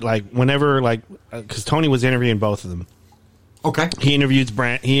Brandy, like whenever, like because Tony was interviewing both of them. Okay, he interviewed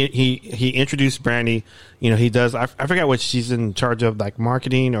he introduced Brandy. He does. I forgot what she's in charge of, like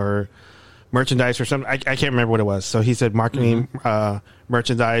marketing or merchandise or something. I can't remember what it was. So he said marketing,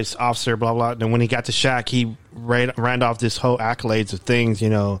 merchandise officer, blah, blah. And when he got to Shaq, he ran off this whole accolades of things,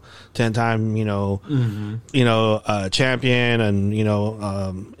 10-time, champion and,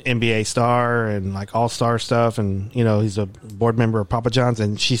 NBA star and like all-star stuff. And, he's a board member of Papa John's.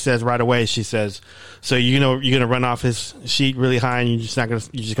 And she says right away, so, you're going to run off his sheet really high and you're just going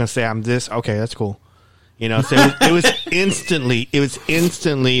to say, "I'm this." Okay, that's cool. So it was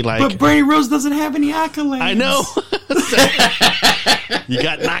instantly like. But Brandy Rose doesn't have any accolades. I know. You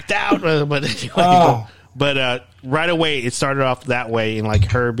got knocked out, but anyway. But right away it started off that way, and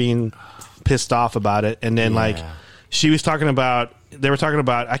like her being pissed off about it, and then like they were talking about.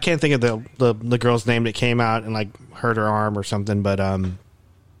 I can't think of the girl's name that came out and like hurt her arm or something, but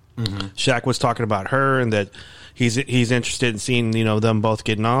Shaq was talking about her and that he's interested in seeing them both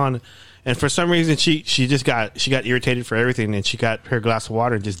getting on. And for some reason, she got irritated for everything, and she got her glass of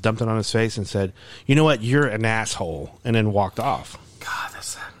water and just dumped it on his face and said, "You know what? You're an asshole," and then walked off. God,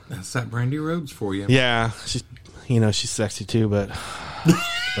 that's that Brandy Rhodes for you. Yeah, she's sexy too, but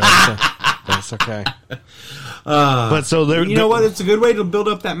That's okay. But so they're, you know what? It's a good way to build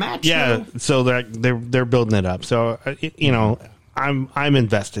up that match. Yeah. Though. So they're building it up. So you know, I'm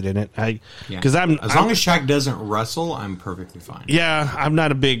invested in it. Because as long as Shaq doesn't wrestle, I'm perfectly fine. Yeah, I'm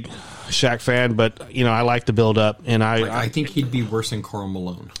not a big Shaq fan, but you know, I like the build up, and I think he'd be worse than Karl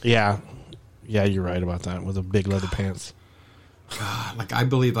Malone. Yeah, you're right about that with the big leather pants. God, like I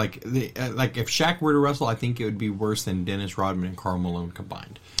believe, like if Shaq were to wrestle, I think it would be worse than Dennis Rodman and Karl Malone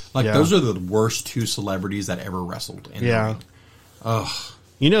combined. Like those are the worst two celebrities that ever wrestled. In the ring. Ugh.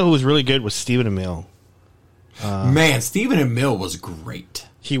 You know who was really good was Stephen Amell. Man, Stephen Amell was great.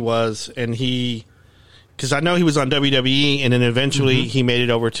 He was, and because I know he was on WWE, and then eventually he made it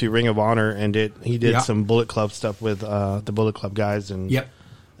over to Ring of Honor, and he did some Bullet Club stuff with the Bullet Club guys, and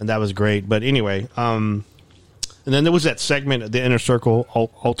that was great. But anyway, and then there was that segment, the Inner Circle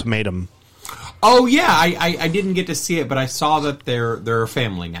Ultimatum. Oh yeah, I didn't get to see it, but I saw that they're a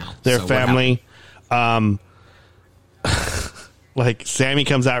family now. They're family. Like Sammy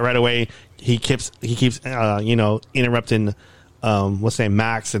comes out right away. He keeps you know, interrupting what's his name,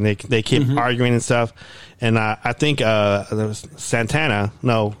 Max, and they keep arguing and stuff. And I think there was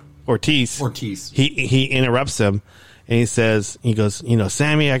Ortiz. He interrupts him, and he goes, you know,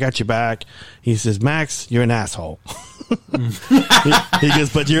 Sammy, I got your back. He says, Max, you're an asshole. he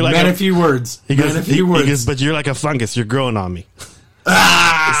goes, but you're like a few words. He goes, but you're like a fungus. You're growing on me.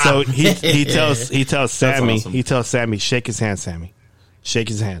 So he tells Sammy, awesome. He tells Sammy, shake his hand, Sammy, shake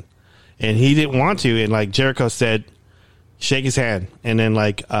his hand. And he didn't want to, and like Jericho said, shake his hand. And then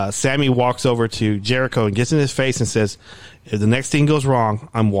like Sammy walks over to Jericho and gets in his face and says, if the next thing goes wrong,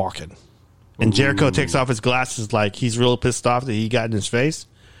 I'm walking. And Jericho takes off his glasses like he's real pissed off that he got in his face.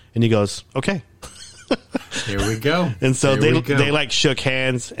 And he goes, okay. Here we go. And so they like shook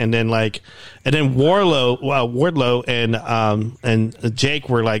hands, and then Wardlow and Jake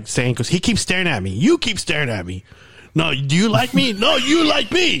were like saying, because he keeps staring at me. You keep staring at me. No, do you like me? No, you like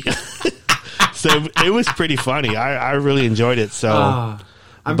me. So it was pretty funny. I really enjoyed it. So,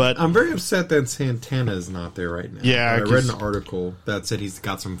 I'm very upset that Santana is not there right now. Yeah, I read an article that said he's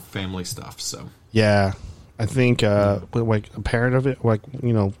got some family stuff. So yeah, I think like a parent of it, like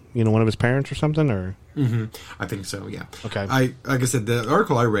you know, one of his parents or something, or. I think so. Yeah. Okay. Like I said, the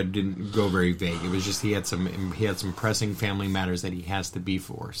article I read didn't go very vague. It was just he had some pressing family matters that he has to be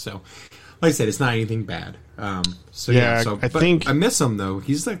for. So, like I said, it's not anything bad. So I think I miss him though.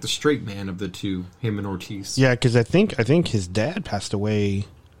 He's like the straight man of the two, him and Ortiz. Yeah, because I think his dad passed away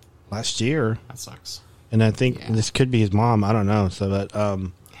last year. That sucks. And I think this could be his mom. I don't know. So that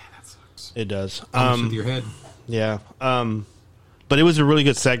that sucks. It does. With your head. Yeah. But it was a really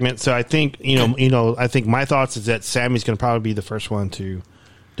good segment. So I think I think my thoughts is that Sammy's going to probably be the first one to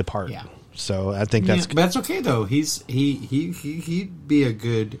depart. Yeah. So I think that's but that's okay though. He'd be a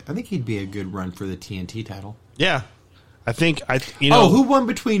good. I think he'd be a good run for the TNT title. Yeah. I think who won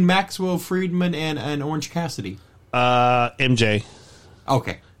between Maxwell Friedman and Orange Cassidy? MJ.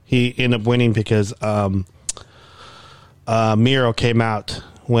 Okay. He ended up winning because Miro came out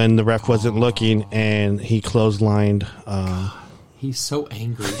when the ref wasn't looking, and he clotheslined. He's so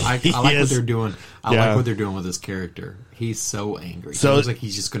angry. I like what they're doing. I like what they're doing with his character. He's so angry. So it looks like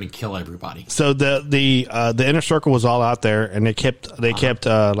he's just going to kill everybody. So the Inner Circle was all out there, and they kept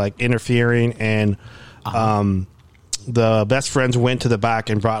like interfering, and the Best Friends went to the back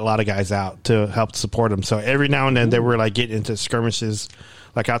and brought a lot of guys out to help support them. So every now and then they were like getting into skirmishes,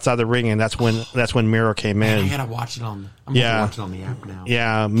 like outside the ring, and that's when Miro came in. I gotta watch it on. I'm gonna watch it on the app now.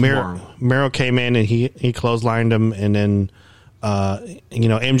 Yeah, Miro came in and he clotheslined him, and then.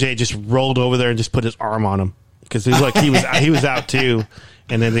 MJ just rolled over there and just put his arm on him because he was like he was out too,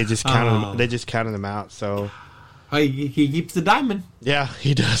 and then they just counted him out. So he keeps the diamond. Yeah,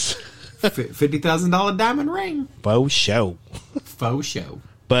 he does. $50,000 diamond ring. Faux show.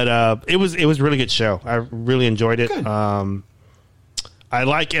 But it was a really good show. I really enjoyed it. Good. I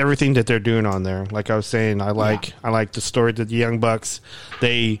like everything that they're doing on there. Like I was saying, I like the story that the Young Bucks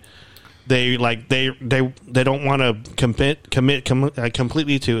they don't want to commit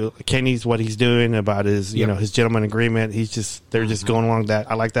completely to Kenny's what he's doing about his his gentleman agreement. They're just going along that.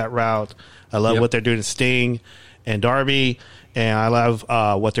 I like that route. I love what they're doing to Sting and Darby, and I love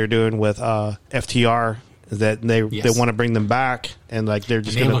what they're doing with FTR. Is that they want to bring them back, and like they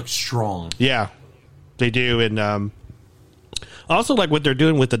look strong. Yeah, they do, and I also like what they're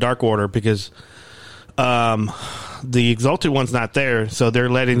doing with the Dark Order because. The Exalted One's not there, so they're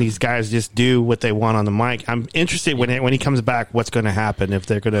letting these guys just do what they want on the mic. I'm interested when he comes back, what's going to happen, if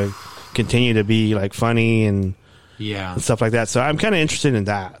they're going to continue to be like funny and stuff like that. So I'm kind of interested in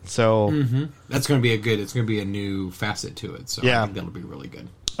that. So that's going to be it's going to be a new facet to it. So I think that'll be really good.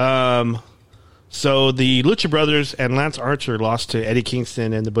 So the Lucha Brothers and Lance Archer lost to Eddie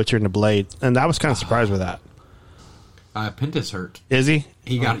Kingston and the Butcher and the Blade, and I was kind of surprised with that. Penta's hurt. Is he?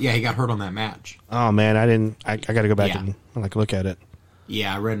 He got hurt on that match. Oh man, I got to go back and look at it.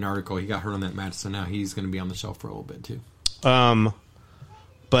 Yeah, I read an article. He got hurt on that match, so now he's going to be on the shelf for a little bit too.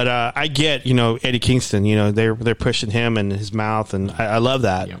 But I get, Eddie Kingston, they're pushing him and his mouth, and I love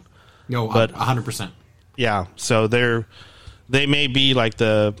that. Yeah. No, but 100%. Yeah, so they may be like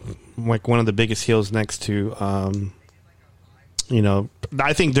one of the biggest heels next to,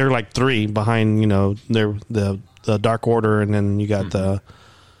 I think they're like 3 behind, they're the Dark Order, and then you got the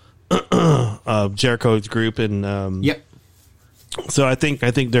Jericho's group, and yep. So I think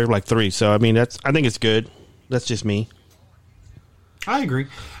they're like 3. So I mean I think it's good. That's just me. I agree.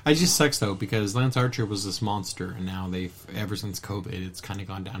 It just sucks though because Lance Archer was this monster, and now ever since COVID, it's kind of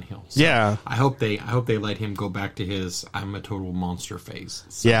gone downhill. So yeah, I hope they let him go back to his "I'm a total monster" phase.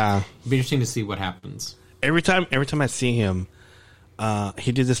 So yeah, it'd be interesting to see what happens. Every time I see him,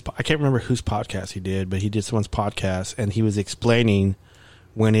 he did this. I can't remember whose podcast he did, but he did someone's podcast, and he was explaining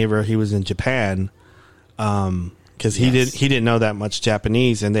whenever he was in Japan. Because he didn't know that much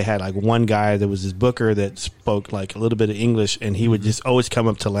Japanese, and they had like one guy that was his booker that spoke like a little bit of English, and he would just always come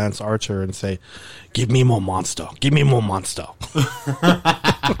up to Lance Archer and say, "Give me more monster, give me more monster."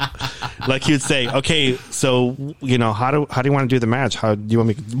 Like he would say, "Okay, so how do you want to do the match? How do you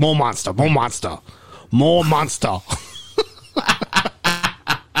want me more monster, more monster, more monster?"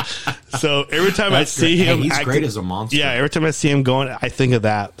 So every time I see him, he's great as a monster. Yeah, every time I see him going, I think of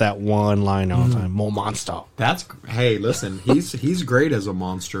that one line all the time. More monster. Listen, he's great as a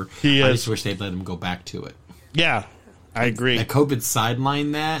monster. I just wish they'd let him go back to it. Yeah, I agree. That COVID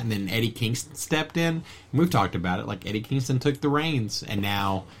sidelined that, and then Eddie Kingston stepped in. And we've talked about it. Like Eddie Kingston took the reins, and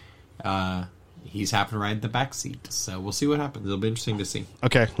now he's having to ride in the back seat. So we'll see what happens. It'll be interesting to see.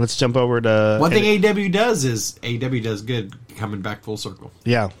 Okay, let's jump over to one thing AEW does is AEW does good coming back full circle.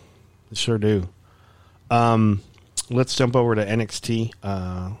 Yeah. Sure do. Let's jump over to NXT.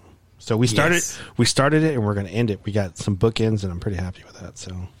 So we started it, and we're going to end it. We got some bookends, and I'm pretty happy with that.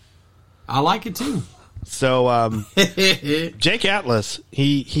 So I like it too. So Jake Atlas,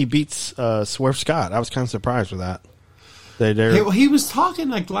 he beats Swerve Scott. I was kind of surprised with that. He was talking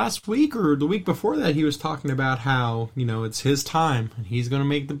like last week or the week before that. He was talking about how it's his time, and he's going to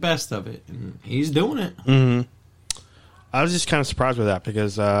make the best of it, and he's doing it. Mm-hmm. I was just kind of surprised with that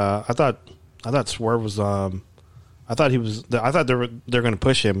because I thought Swerve was I thought they're going to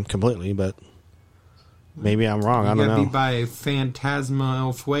push him completely, but maybe I'm wrong. I don't know. He got beat by Fantasma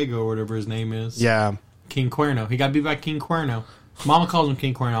El Fuego or whatever his name is. Yeah, King Cuerno. He got beat by King Cuerno. Mama calls him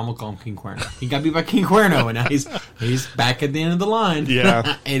King Cuerno. I'm gonna call him King Cuerno. He got beat by King Cuerno, and now he's back at the end of the line.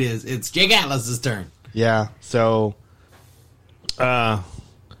 Yeah, it is. It's Jake Atlas's turn. Yeah. So,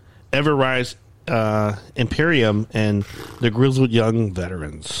 Everrise. Imperium and the Grizzled Young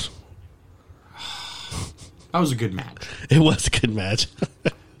Veterans. That was a good match. It was a good match.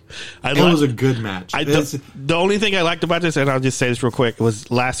 It was a good match. The only thing I liked about this, and I'll just say this real quick, was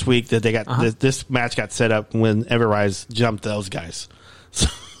last week that they got this match got set up when Everrise jumped those guys.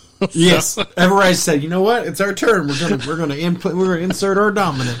 Yes, Everrise said, "You know what? It's our turn. We're gonna insert our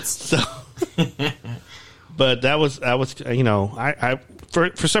dominance." So, but that was I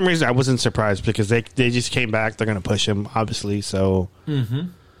for some reason I wasn't surprised because they just came back. They're going to push him, obviously. So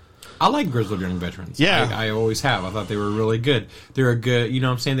I like Grizzled Young Veterans. Yeah, I always have. I thought they were really good. They're a good, what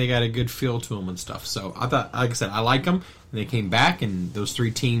I'm saying, they got a good feel to them and stuff. So I thought, like I said, I like them. And they came back, and those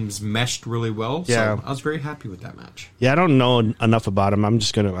 3 teams meshed really well. Yeah. So I was very happy with that match. Yeah, I don't know enough about them.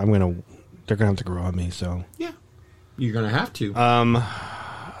 They're gonna have to grow on me. So yeah, you're gonna have to.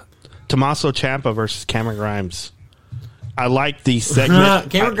 Tommaso Ciampa versus Cameron Grimes. I like the segment.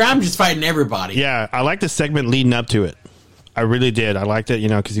 Cameron Grimes is fighting everybody. Yeah, I like the segment leading up to it. I really did. I liked it,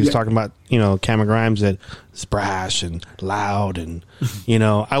 because he was talking about, Cameron Grimes that is brash and loud, and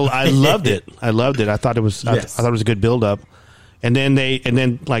I loved it. I loved it. I thought it was. Yes. I thought it was a good build up. And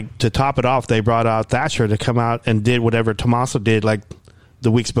then like to top it off, they brought out Thatcher to come out and did whatever Tommaso did like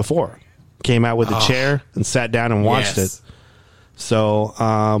the weeks before. Came out with a chair and sat down and watched it. So,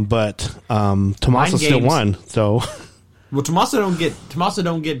 but Tommaso still won. So. Well, Tommaso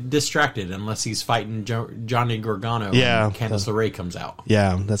don't get distracted unless he's fighting Johnny Gargano. Yeah, and Candice LeRae comes out.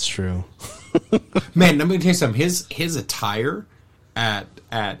 Yeah, that's true. Man, let me tell you something. His attire at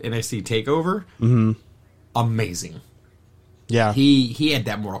NXT Takeover, amazing. Yeah, he had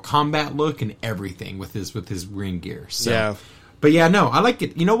that Mortal Kombat look and everything with his ring gear. So. Yeah, but yeah, no, I like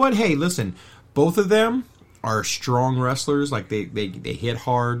it. You know what? Hey, listen, both of them are strong wrestlers. Like they hit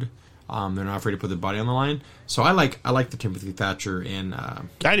hard. They're not afraid to put their body on the line. So I like the Timothy Thatcher and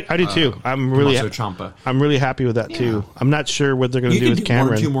I do too. I'm really Ciampa. I'm really happy with that too. I'm not sure what they're going to do with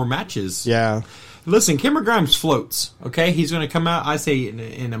Cameron. 1 or 2 more matches. Yeah. Listen, Cameron Grimes floats. Okay, he's going to come out. I say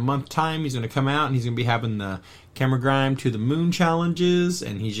in a month time, he's going to come out and he's going to be having the Cameron Grimes to the Moon challenges,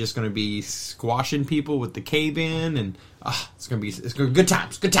 and he's just going to be squashing people with the cave in, and it's going to be good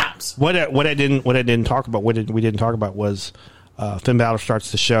times. Good times. What we didn't talk about was Finn Balor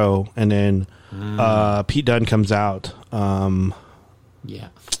starts the show, and then Pete Dunne comes out. Punishment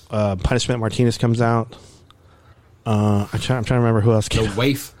Martinez comes out. I'm trying to remember who else came.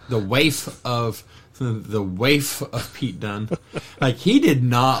 The waif of Pete Dunne. Like he did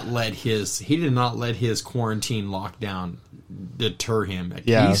not let his quarantine lockdown deter him. Like,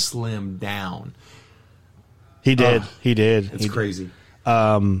 he slimmed down. He did. It's crazy.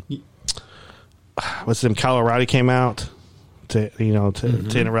 What's him? Kyle O'Reilly came out to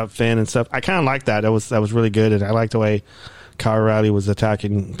interrupt Finn and stuff. I kind of like that. That was really good, and I like the way Kyle O'Reilly was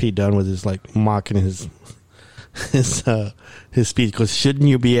attacking Pete Dunne with his like mocking his speech. Because shouldn't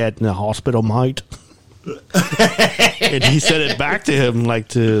you be at the hospital, mate? And he said it back to him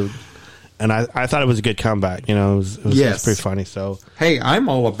and I thought it was a good comeback. It was pretty funny. So hey, I'm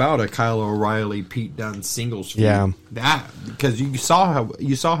all about a Kyle O'Reilly Pete Dunne singles feud. Yeah, that because you saw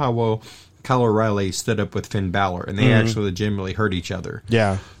how well Kyle O'Reilly stood up with Finn Balor, and they actually legitimately hurt each other.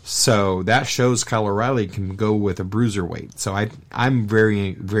 Yeah, so that shows Kyle O'Reilly can go with a bruiserweight. So I'm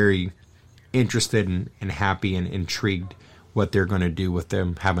very, very interested and happy and intrigued what they're going to do with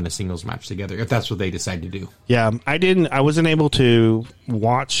them having a singles match together, if that's what they decide to do. Yeah, I wasn't able to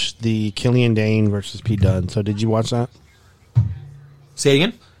watch the Killian Dane versus Pete Dunne. So did you watch that? Say it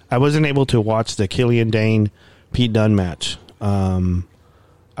again? I wasn't able to watch the Killian Dane Pete Dunne match.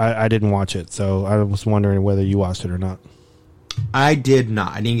 I didn't watch it, so I was wondering whether you watched it or not. I did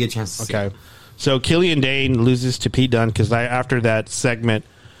not. I didn't get a chance to see it. So Killian Dane loses to Pete Dunne because after that segment,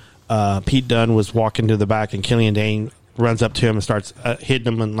 Pete Dunne was walking to the back, and Killian Dane runs up to him and starts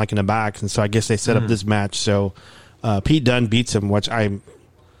hitting him in the back. And so I guess they set up this match. So Pete Dunne beats him, which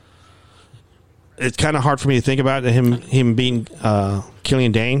it's kind of hard for me to think about him being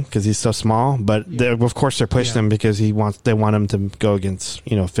Killian Dane because he's so small. But of course they're pushing him because they want him to go against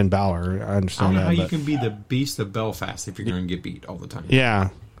Finn Balor. I understand that. I don't know how you can be the Beast of Belfast if you're going to get beat all the time. Yeah,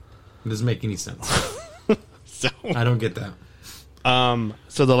 it doesn't make any sense. So I don't get that.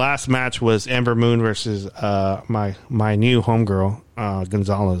 So the last match was Ember Moon versus my new homegirl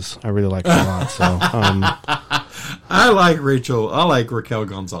Gonzalez. I really like her a lot. So I like Rachel. I like Raquel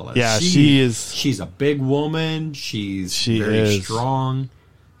Gonzalez. Yeah, she's a big woman. She's very strong.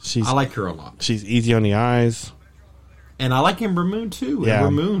 I like her a lot. She's easy on the eyes. And I like Ember Moon too. Yeah.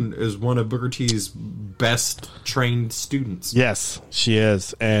 Ember Moon is one of Booker T's best trained students. Yes, she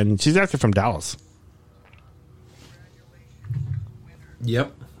is, and she's actually from Dallas.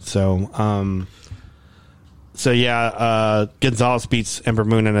 Yep. So, Gonzalez beats Ember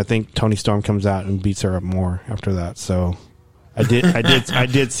Moon, and I think Toni Storm comes out and beats her up more after that. So, I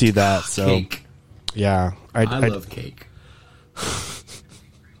did see that. So, Cake. Yeah, I love Cake.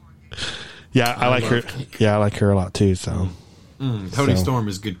 Yeah, I like her. Cake. Yeah, I like her a lot too. So, Toni Storm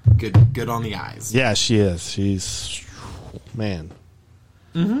is good on the eyes. Yeah, she is. She's man.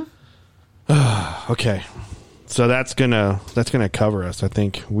 Okay. So that's gonna cover us. I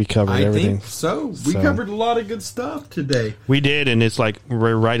think we covered everything. I think so. We covered a lot of good stuff today. We did, and it's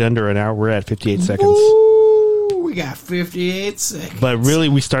we're right under an hour. We're at 58 seconds. Ooh, we got 58 seconds. But really,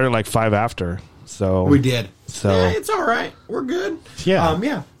 we started 5 after. So we did. So yeah, it's all right. We're good. Yeah.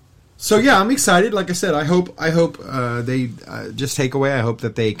 Yeah. So yeah, I'm excited. Like I said, I hope they just take away. I hope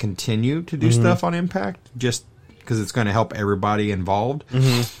that they continue to do stuff on Impact. Just because it's going to help everybody involved.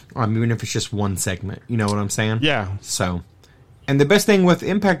 Even if it's just one segment. You know what I'm saying? Yeah. So, and the best thing with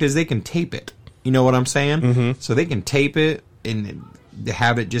Impact is they can tape it. You know what I'm saying? So they can tape it and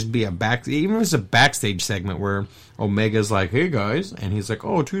have it just be even if it's a backstage segment where Omega's like, hey guys, and he's like,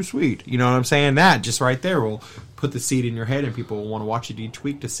 oh, too sweet. You know what I'm saying? That just right there will put the seed in your head, and people will want to watch it each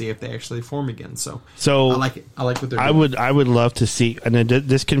week to see if they actually form again. So I like it. I like what they're doing. I would love to see, and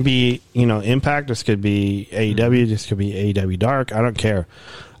this can be Impact, this could be AEW, this could be AEW Dark. I don't care.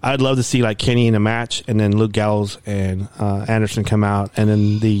 I'd love to see Kenny in a match, and then Luke Gallows and Anderson come out, and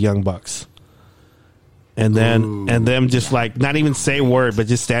then the Young Bucks. And then and them just not even say a word, but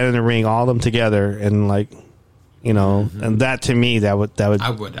just stand in the ring, all of them together, and and that to me that would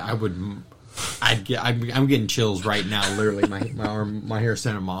I'm getting chills right now. Literally, my hair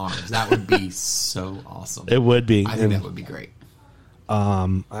standing on my arms. That would be so awesome. It would be. I think that would be great.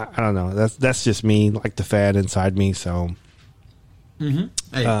 I don't know. That's just me, the fan inside me. So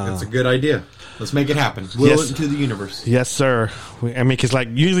Hey, that's a good idea. Let's make it happen. Will it into the universe. Yes, sir. I mean, because like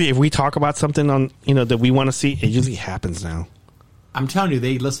usually if we talk about something on that we want to see, it usually happens now. I'm telling you,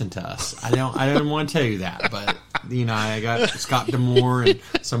 they listen to us. I don't want to tell you that, but I got Scott D'Amore and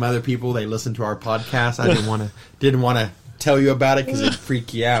some other people. They listen to our podcast. I didn't want to tell you about it because it'd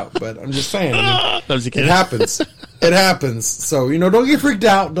freak you out. But I'm just saying, it happens. It happens. So don't get freaked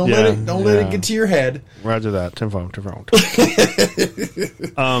out. Don't let it get to your head. Roger that. Tenfold.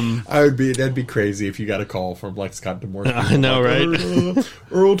 That'd be crazy if you got a call from like Scott D'Amore. I know, right?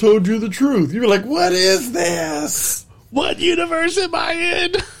 Earl told you the truth. You're like, what is this? What universe am I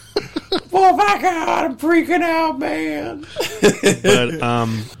in? Oh my God, I'm freaking out, man.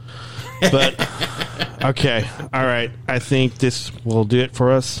 But okay, all right. I think this will do it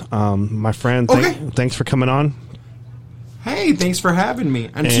for us, my friend. Thanks for coming on. Hey, thanks for having me.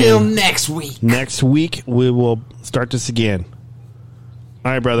 Until next week. Next week we will start this again.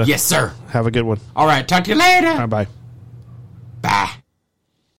 All right, brother. Yes, sir. Have a good one. All right, talk to you later. Bye.